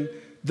written,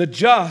 the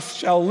just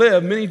shall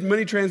live.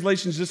 Many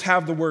translations just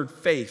have the word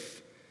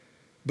faith.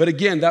 But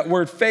again, that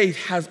word faith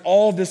has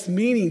all this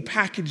meaning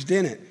packaged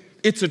in it.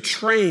 It's a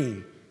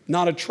train,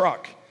 not a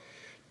truck.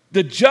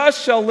 The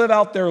just shall live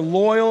out their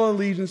loyal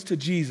allegiance to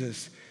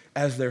Jesus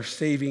as their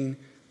saving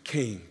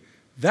King.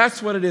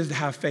 That's what it is to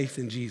have faith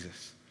in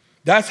Jesus.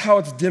 That's how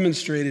it's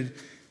demonstrated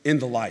in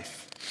the life.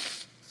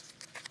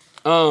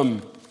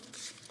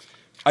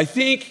 I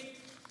think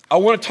I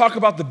want to talk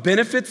about the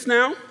benefits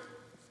now.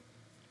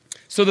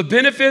 So the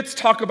benefits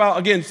talk about,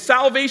 again,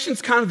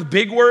 salvation's kind of the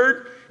big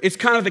word. It's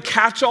kind of the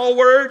catch-all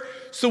word.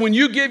 So when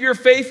you give your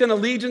faith and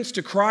allegiance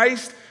to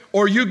Christ,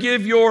 or you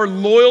give your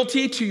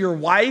loyalty to your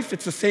wife,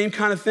 it's the same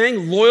kind of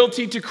thing,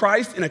 loyalty to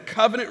Christ in a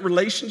covenant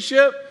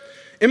relationship.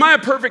 Am I a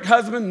perfect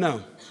husband?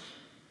 No.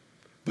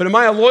 But am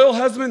I a loyal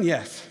husband?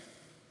 Yes.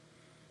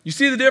 You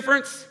see the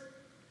difference?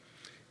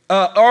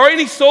 Are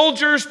any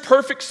soldiers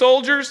perfect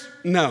soldiers?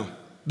 No.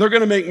 They're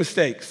going to make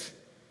mistakes.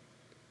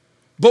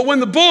 But when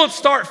the bullets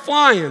start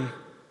flying,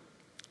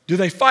 do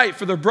they fight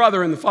for their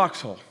brother in the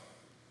foxhole?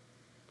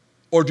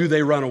 Or do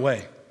they run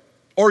away?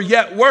 Or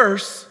yet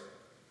worse,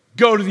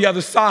 go to the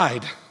other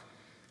side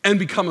and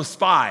become a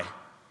spy?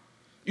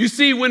 You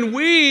see, when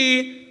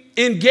we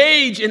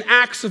engage in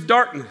acts of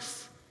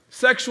darkness,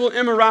 sexual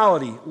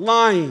immorality,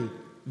 lying,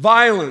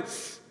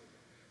 violence,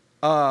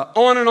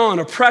 on and on,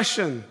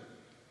 oppression,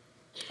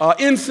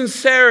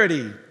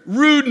 insincerity,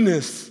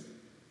 rudeness,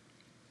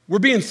 we're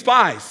being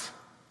spies.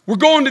 We're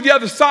going to the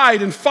other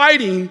side and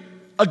fighting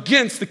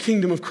against the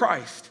kingdom of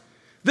Christ.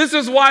 This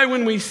is why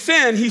when we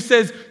sin, he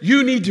says,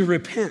 you need to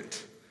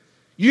repent.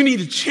 You need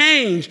to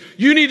change.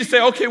 You need to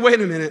say, okay,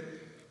 wait a minute.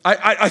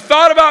 I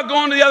thought about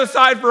going to the other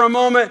side for a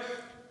moment,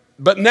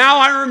 but now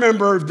I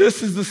remember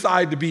this is the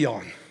side to be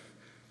on.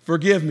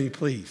 Forgive me,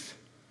 please.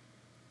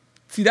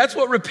 See, that's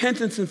what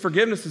repentance and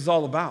forgiveness is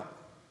all about.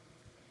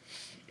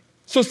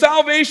 So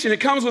salvation, it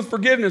comes with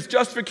forgiveness,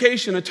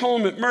 justification,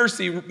 atonement,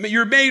 mercy.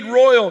 You're made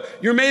royal.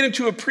 You're made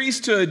into a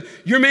priesthood.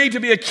 You're made to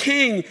be a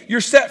king.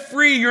 You're set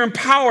free. You're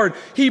empowered.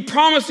 He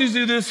promises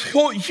you this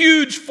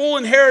huge, full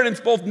inheritance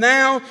both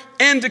now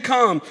and to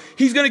come.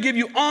 He's going to give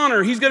you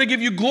honor. He's going to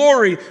give you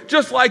glory,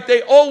 just like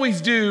they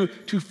always do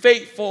to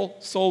faithful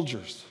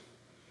soldiers.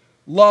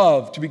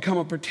 Love, to become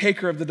a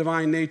partaker of the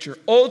divine nature.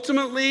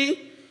 Ultimately,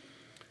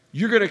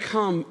 you're going to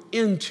come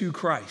into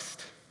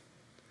Christ,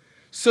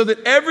 so that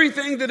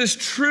everything that is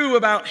true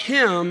about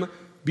him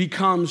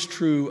becomes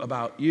true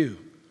about you.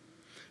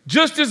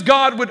 Just as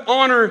God would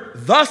honor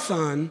the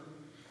Son,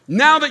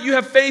 now that you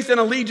have faith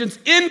and allegiance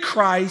in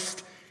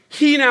Christ,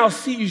 he now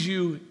sees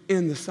you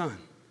in the Son.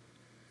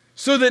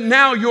 So that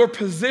now your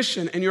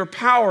position and your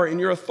power and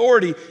your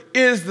authority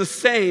is the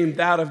same,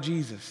 that of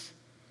Jesus.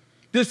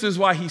 This is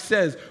why he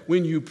says,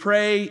 when you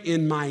pray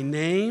in my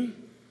name,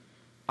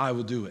 I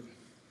will do it.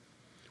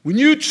 When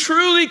you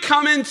truly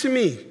come into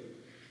me,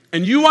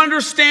 and you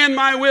understand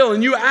my will,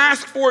 and you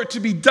ask for it to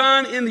be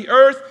done in the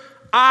earth,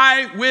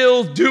 I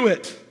will do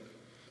it.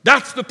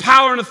 That's the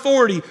power and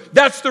authority.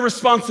 That's the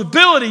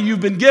responsibility you've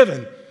been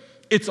given.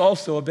 It's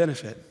also a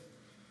benefit.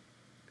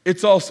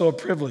 It's also a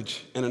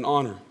privilege and an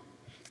honor.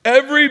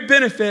 Every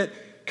benefit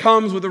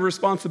comes with a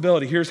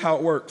responsibility. Here's how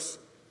it works.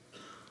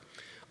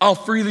 I'll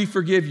freely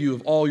forgive you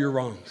of all your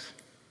wrongs.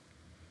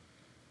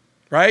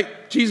 Right?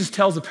 Jesus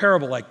tells a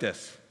parable like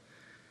this.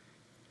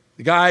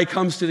 The guy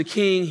comes to the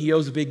king, he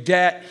owes a big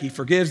debt, he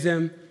forgives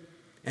him,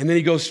 and then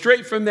he goes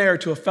straight from there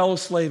to a fellow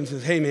slave and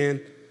says, hey man,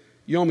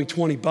 you owe me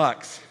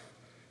 $20,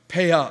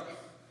 pay up.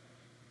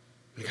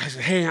 And the guy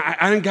says, hey,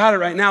 I didn't got it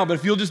right now, but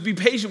if you'll just be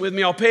patient with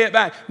me, I'll pay it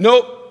back.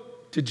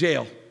 Nope, to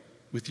jail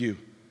with you.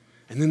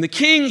 And then the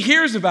king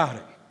hears about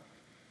it.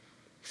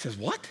 He says,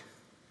 what?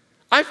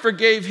 I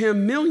forgave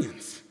him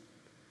millions.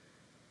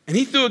 And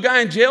he threw a guy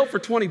in jail for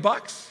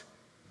 $20?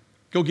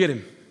 Go get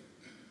him,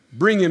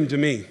 bring him to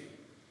me.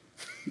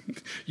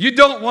 You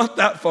don't want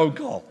that phone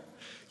call.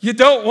 You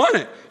don't want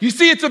it. You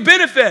see, it's a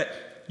benefit.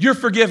 You're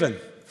forgiven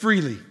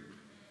freely.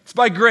 It's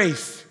by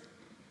grace.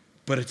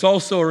 But it's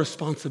also a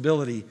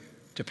responsibility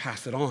to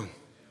pass it on.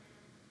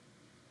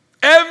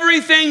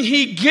 Everything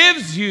he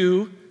gives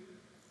you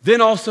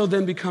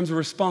then becomes a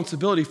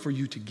responsibility for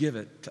you to give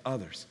it to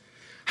others.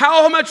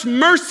 How much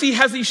mercy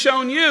has he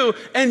shown you,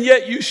 and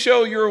yet you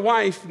show your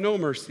wife no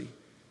mercy?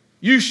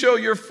 You show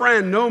your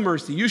friend no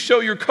mercy. You show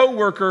your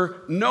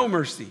coworker no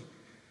mercy.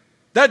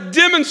 That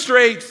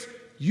demonstrates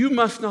you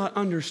must not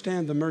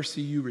understand the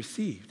mercy you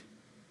received.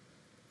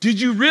 Did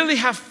you really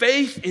have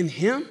faith in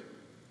him?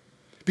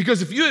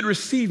 Because if you had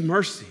received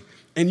mercy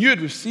and you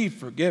had received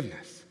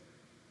forgiveness,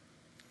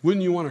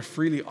 wouldn't you want to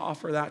freely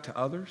offer that to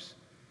others?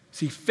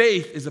 See,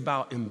 faith is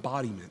about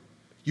embodiment.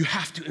 You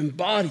have to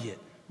embody it,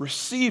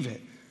 receive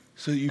it,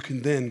 so that you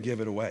can then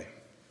give it away.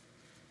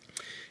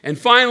 And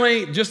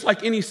finally, just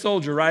like any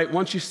soldier, right?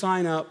 Once you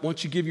sign up,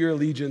 once you give your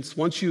allegiance,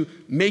 once you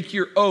make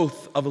your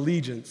oath of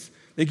allegiance,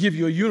 they give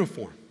you a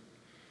uniform.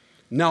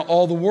 Now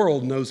all the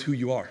world knows who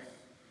you are.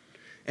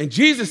 And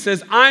Jesus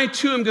says, I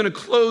too am going to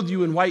clothe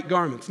you in white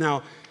garments.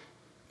 Now,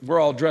 we're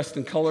all dressed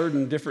and colored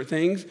and different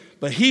things,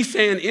 but he's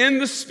saying in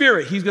the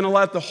Spirit, he's going to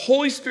let the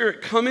Holy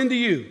Spirit come into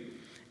you,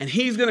 and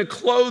he's going to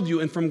clothe you.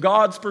 And from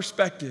God's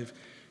perspective,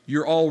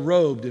 you're all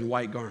robed in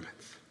white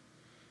garments.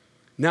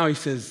 Now he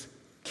says,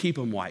 keep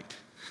them white.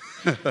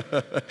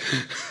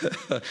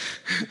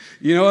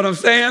 You know what I'm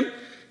saying?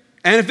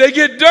 And if they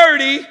get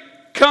dirty,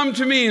 come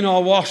to me and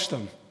I'll wash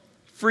them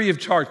free of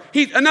charge.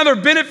 Another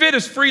benefit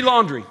is free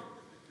laundry.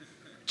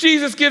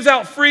 Jesus gives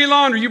out free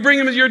laundry. You bring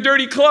him your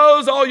dirty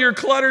clothes, all your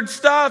cluttered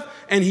stuff,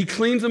 and he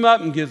cleans them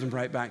up and gives them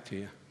right back to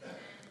you.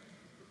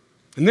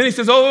 And then he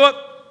says, oh, look,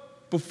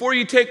 before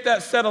you take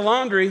that set of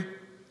laundry,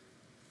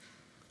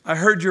 I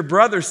heard your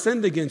brother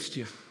sinned against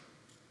you.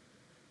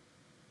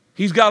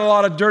 He's got a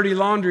lot of dirty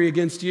laundry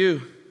against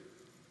you.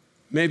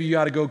 Maybe you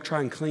ought to go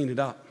try and clean it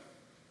up.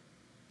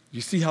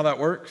 You see how that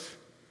works?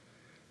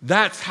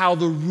 That's how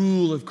the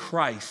rule of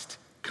Christ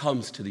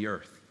comes to the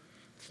earth.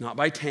 It's not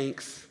by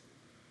tanks.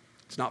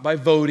 It's not by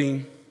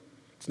voting.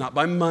 It's not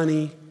by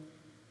money.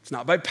 It's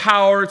not by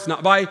power. It's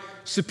not by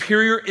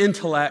superior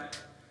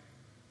intellect.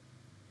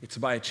 It's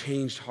by a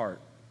changed heart.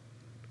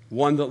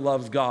 One that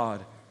loves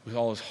God with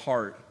all his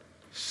heart,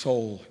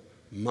 soul,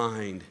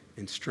 mind,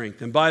 and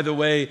strength. And by the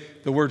way,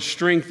 the word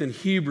strength in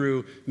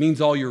Hebrew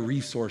means all your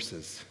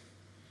resources.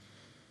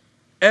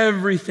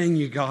 Everything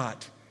you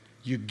got,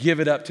 you give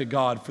it up to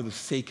God for the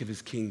sake of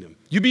his kingdom.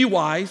 You be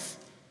wise.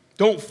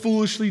 Don't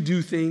foolishly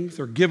do things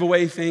or give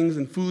away things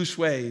in foolish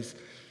ways.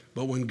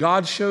 But when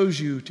God shows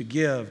you to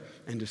give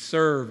and to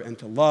serve and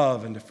to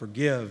love and to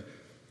forgive,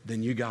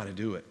 then you got to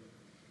do it.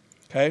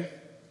 Okay?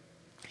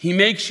 He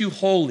makes you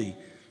holy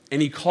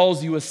and he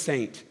calls you a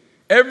saint.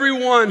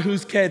 Everyone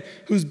who's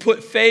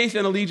put faith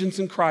and allegiance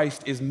in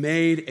Christ is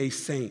made a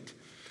saint.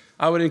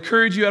 I would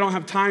encourage you, I don't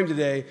have time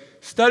today,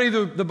 study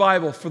the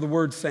Bible for the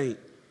word saint.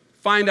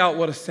 Find out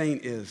what a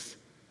saint is,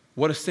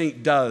 what a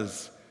saint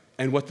does,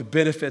 and what the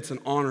benefits and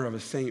honor of a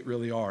saint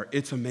really are.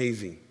 It's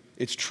amazing.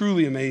 It's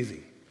truly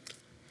amazing.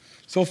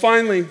 So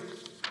finally,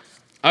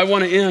 I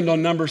want to end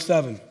on number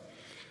 7.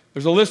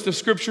 There's a list of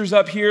scriptures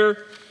up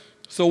here.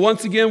 So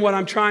once again, what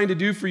I'm trying to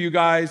do for you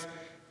guys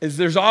is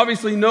there's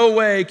obviously no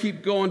way,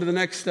 keep going to the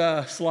next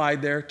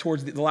slide there,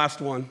 towards the last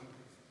one.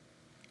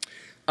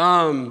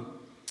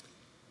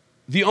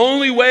 The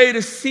only way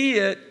to see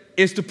it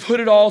is to put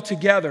it all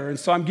together. And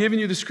so I'm giving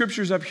you the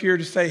scriptures up here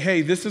to say,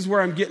 hey, this is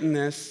where I'm getting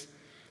this,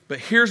 but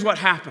here's what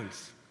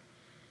happens.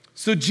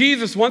 So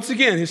Jesus, once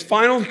again, his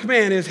final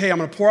command is, hey, I'm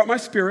going to pour out my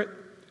spirit,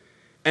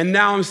 and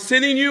now I'm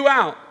sending you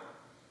out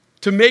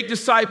to make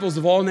disciples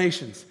of all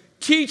nations,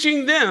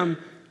 teaching them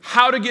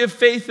how to give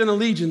faith and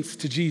allegiance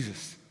to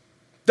Jesus.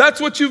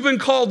 That's what you've been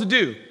called to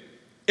do.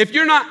 If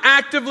you're not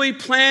actively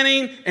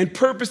planning and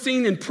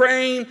purposing and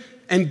praying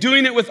and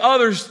doing it with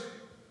others,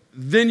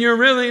 then you're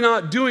really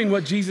not doing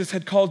what Jesus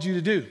had called you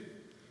to do.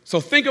 So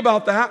think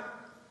about that.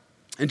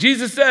 And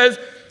Jesus says,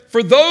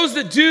 for those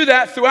that do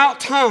that throughout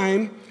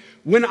time,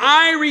 when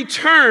I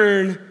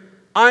return,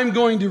 I'm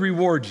going to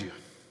reward you.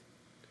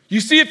 You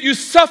see, if you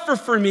suffer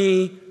for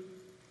me,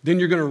 then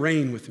you're going to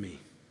reign with me.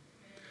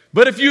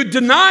 But if you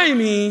deny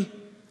me,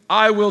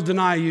 I will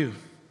deny you.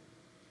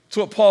 That's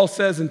what Paul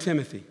says in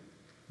Timothy.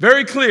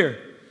 Very clear.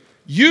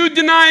 You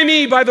deny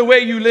me by the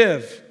way you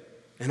live,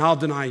 and I'll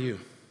deny you.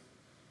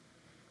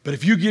 But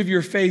if you give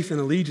your faith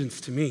and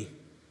allegiance to me,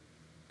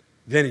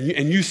 then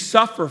and you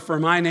suffer for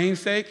my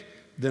name's sake,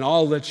 then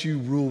I'll let you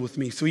rule with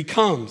me. So he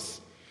comes,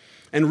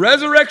 and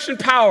resurrection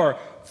power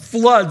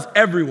floods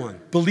everyone,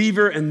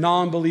 believer and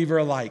non-believer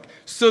alike,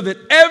 so that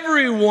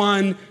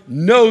everyone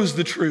knows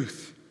the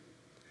truth.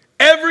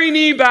 Every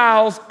knee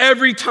bows,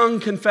 every tongue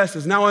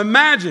confesses. Now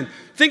imagine,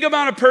 think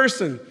about a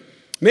person,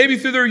 maybe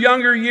through their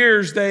younger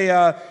years, they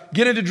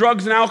get into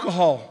drugs and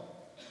alcohol,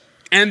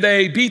 and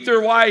they beat their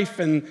wife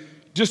and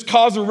just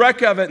cause a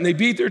wreck of it, and they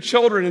beat their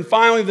children, and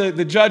finally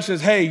the judge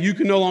says, hey, you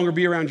can no longer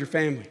be around your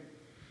family.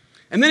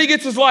 And then he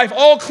gets his life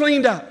all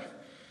cleaned up,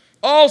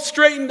 all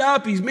straightened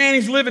up. He's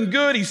living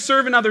good. He's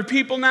serving other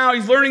people now.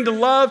 He's learning to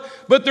love,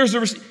 but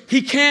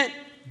he can't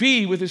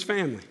be with his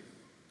family.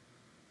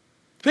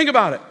 Think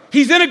about it.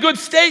 He's in a good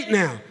state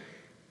now,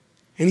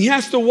 and he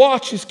has to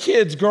watch his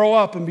kids grow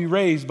up and be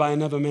raised by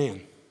another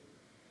man.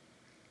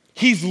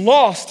 He's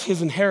lost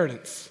his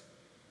inheritance.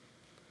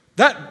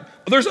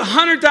 There's not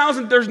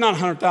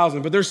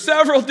 100,000, but there's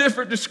several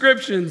different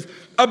descriptions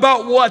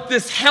about what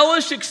this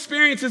hellish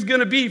experience is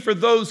going to be for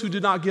those who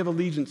did not give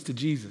allegiance to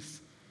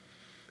Jesus.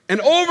 And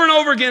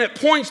over again, it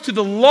points to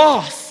the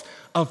loss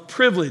of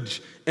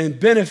privilege and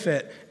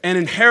benefit and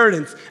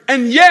inheritance.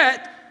 And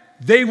yet,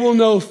 they will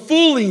know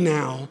fully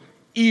now,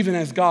 even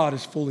as God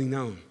is fully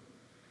known.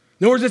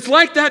 In other words, it's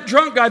like that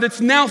drunk guy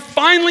that's now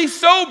finally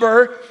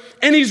sober,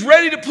 and he's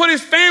ready to put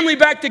his family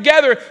back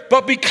together,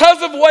 but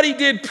because of what he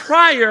did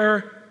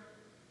prior,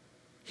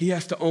 he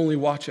has to only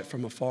watch it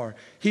from afar.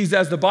 He's,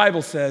 as the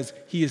Bible says,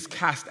 he is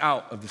cast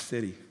out of the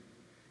city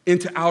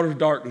into outer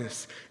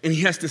darkness, and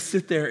he has to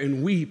sit there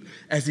and weep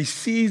as he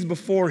sees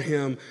before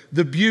him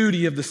the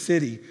beauty of the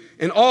city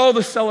and all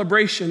the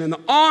celebration and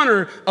the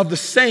honor of the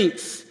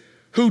saints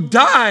who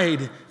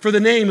died for the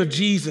name of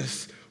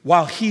Jesus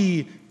while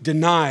he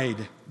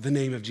denied the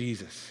name of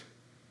Jesus.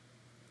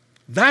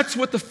 That's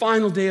what the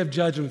final day of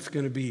judgment is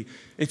going to be.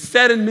 It's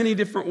said in many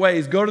different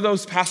ways. Go to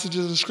those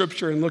passages of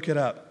Scripture and look it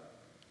up.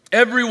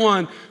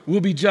 Everyone will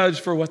be judged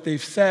for what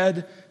they've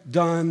said,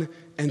 done,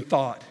 and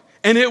thought.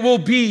 And it will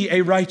be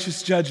a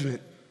righteous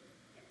judgment.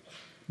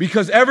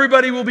 Because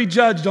everybody will be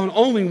judged on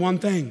only one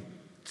thing.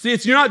 See,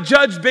 you're not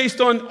judged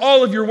based on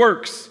all of your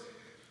works.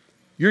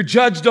 You're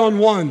judged on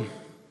one.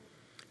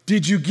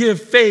 Did you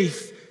give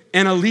faith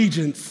and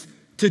allegiance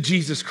to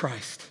Jesus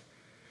Christ?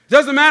 It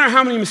doesn't matter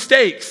how many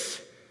mistakes.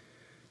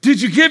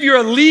 Did you give your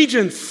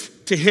allegiance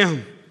to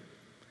him?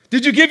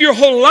 Did you give your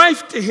whole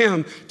life to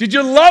him? Did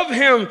you love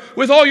him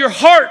with all your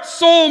heart,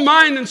 soul,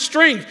 mind, and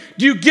strength?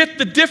 Do you get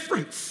the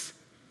difference?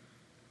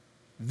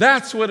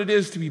 That's what it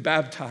is to be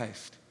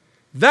baptized.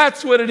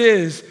 That's what it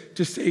is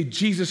to say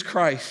Jesus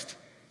Christ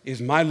is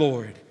my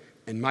Lord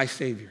and my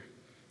Savior.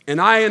 And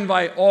I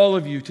invite all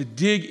of you to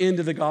dig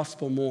into the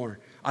gospel more.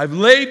 I've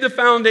laid the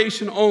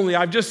foundation only.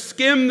 I've just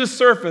skimmed the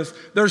surface.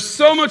 There's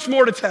so much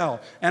more to tell,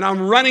 and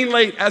I'm running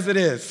late as it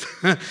is.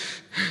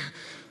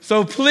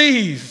 So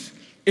please,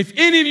 if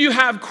any of you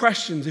have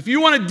questions, if you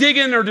want to dig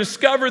in or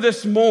discover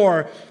this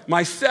more,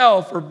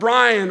 myself or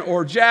Brian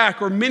or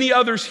Jack or many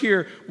others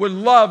here would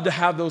love to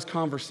have those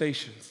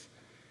conversations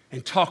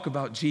and talk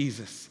about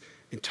Jesus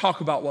and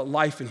talk about what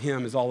life in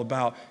him is all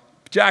about.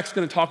 Jack's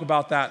going to talk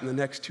about that in the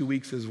next 2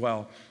 weeks as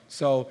well.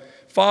 So,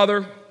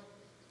 Father,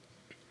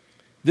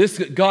 this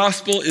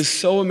gospel is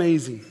so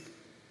amazing.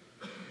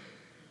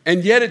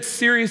 And yet it's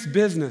serious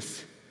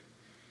business.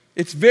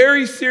 It's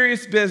very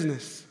serious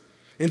business.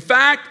 In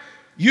fact,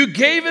 you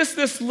gave us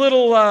this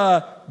little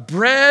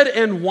bread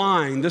and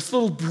wine, this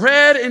little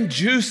bread and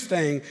juice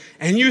thing.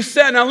 And you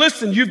said, now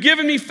listen, you've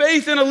given me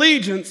faith and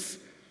allegiance.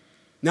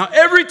 Now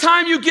every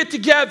time you get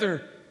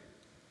together,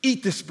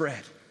 eat this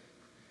bread.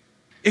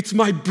 It's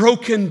my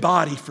broken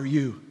body for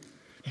you.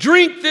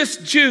 Drink this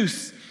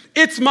juice.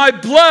 It's my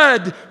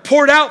blood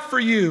poured out for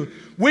you.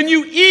 When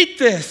you eat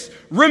this,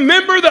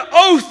 remember the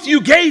oath you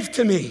gave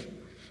to me.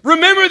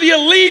 Remember the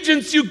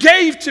allegiance you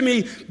gave to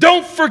me.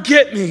 Don't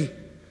forget me.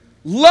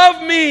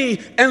 Love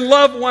me and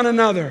love one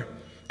another.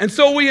 And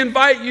so we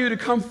invite you to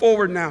come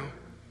forward now.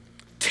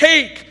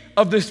 Take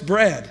of this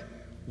bread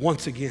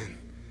once again.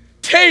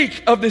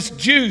 Take of this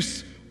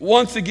juice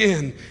once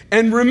again.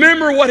 And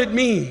remember what it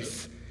means.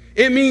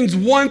 It means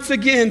once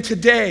again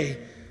today,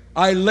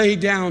 I lay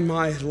down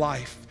my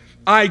life.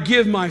 I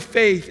give my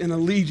faith and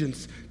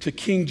allegiance to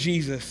King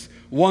Jesus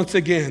once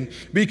again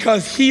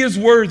because he is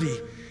worthy.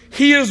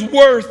 He is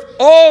worth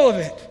all of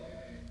it.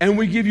 And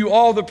we give you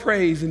all the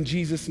praise in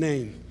Jesus'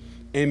 name.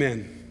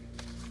 Amen.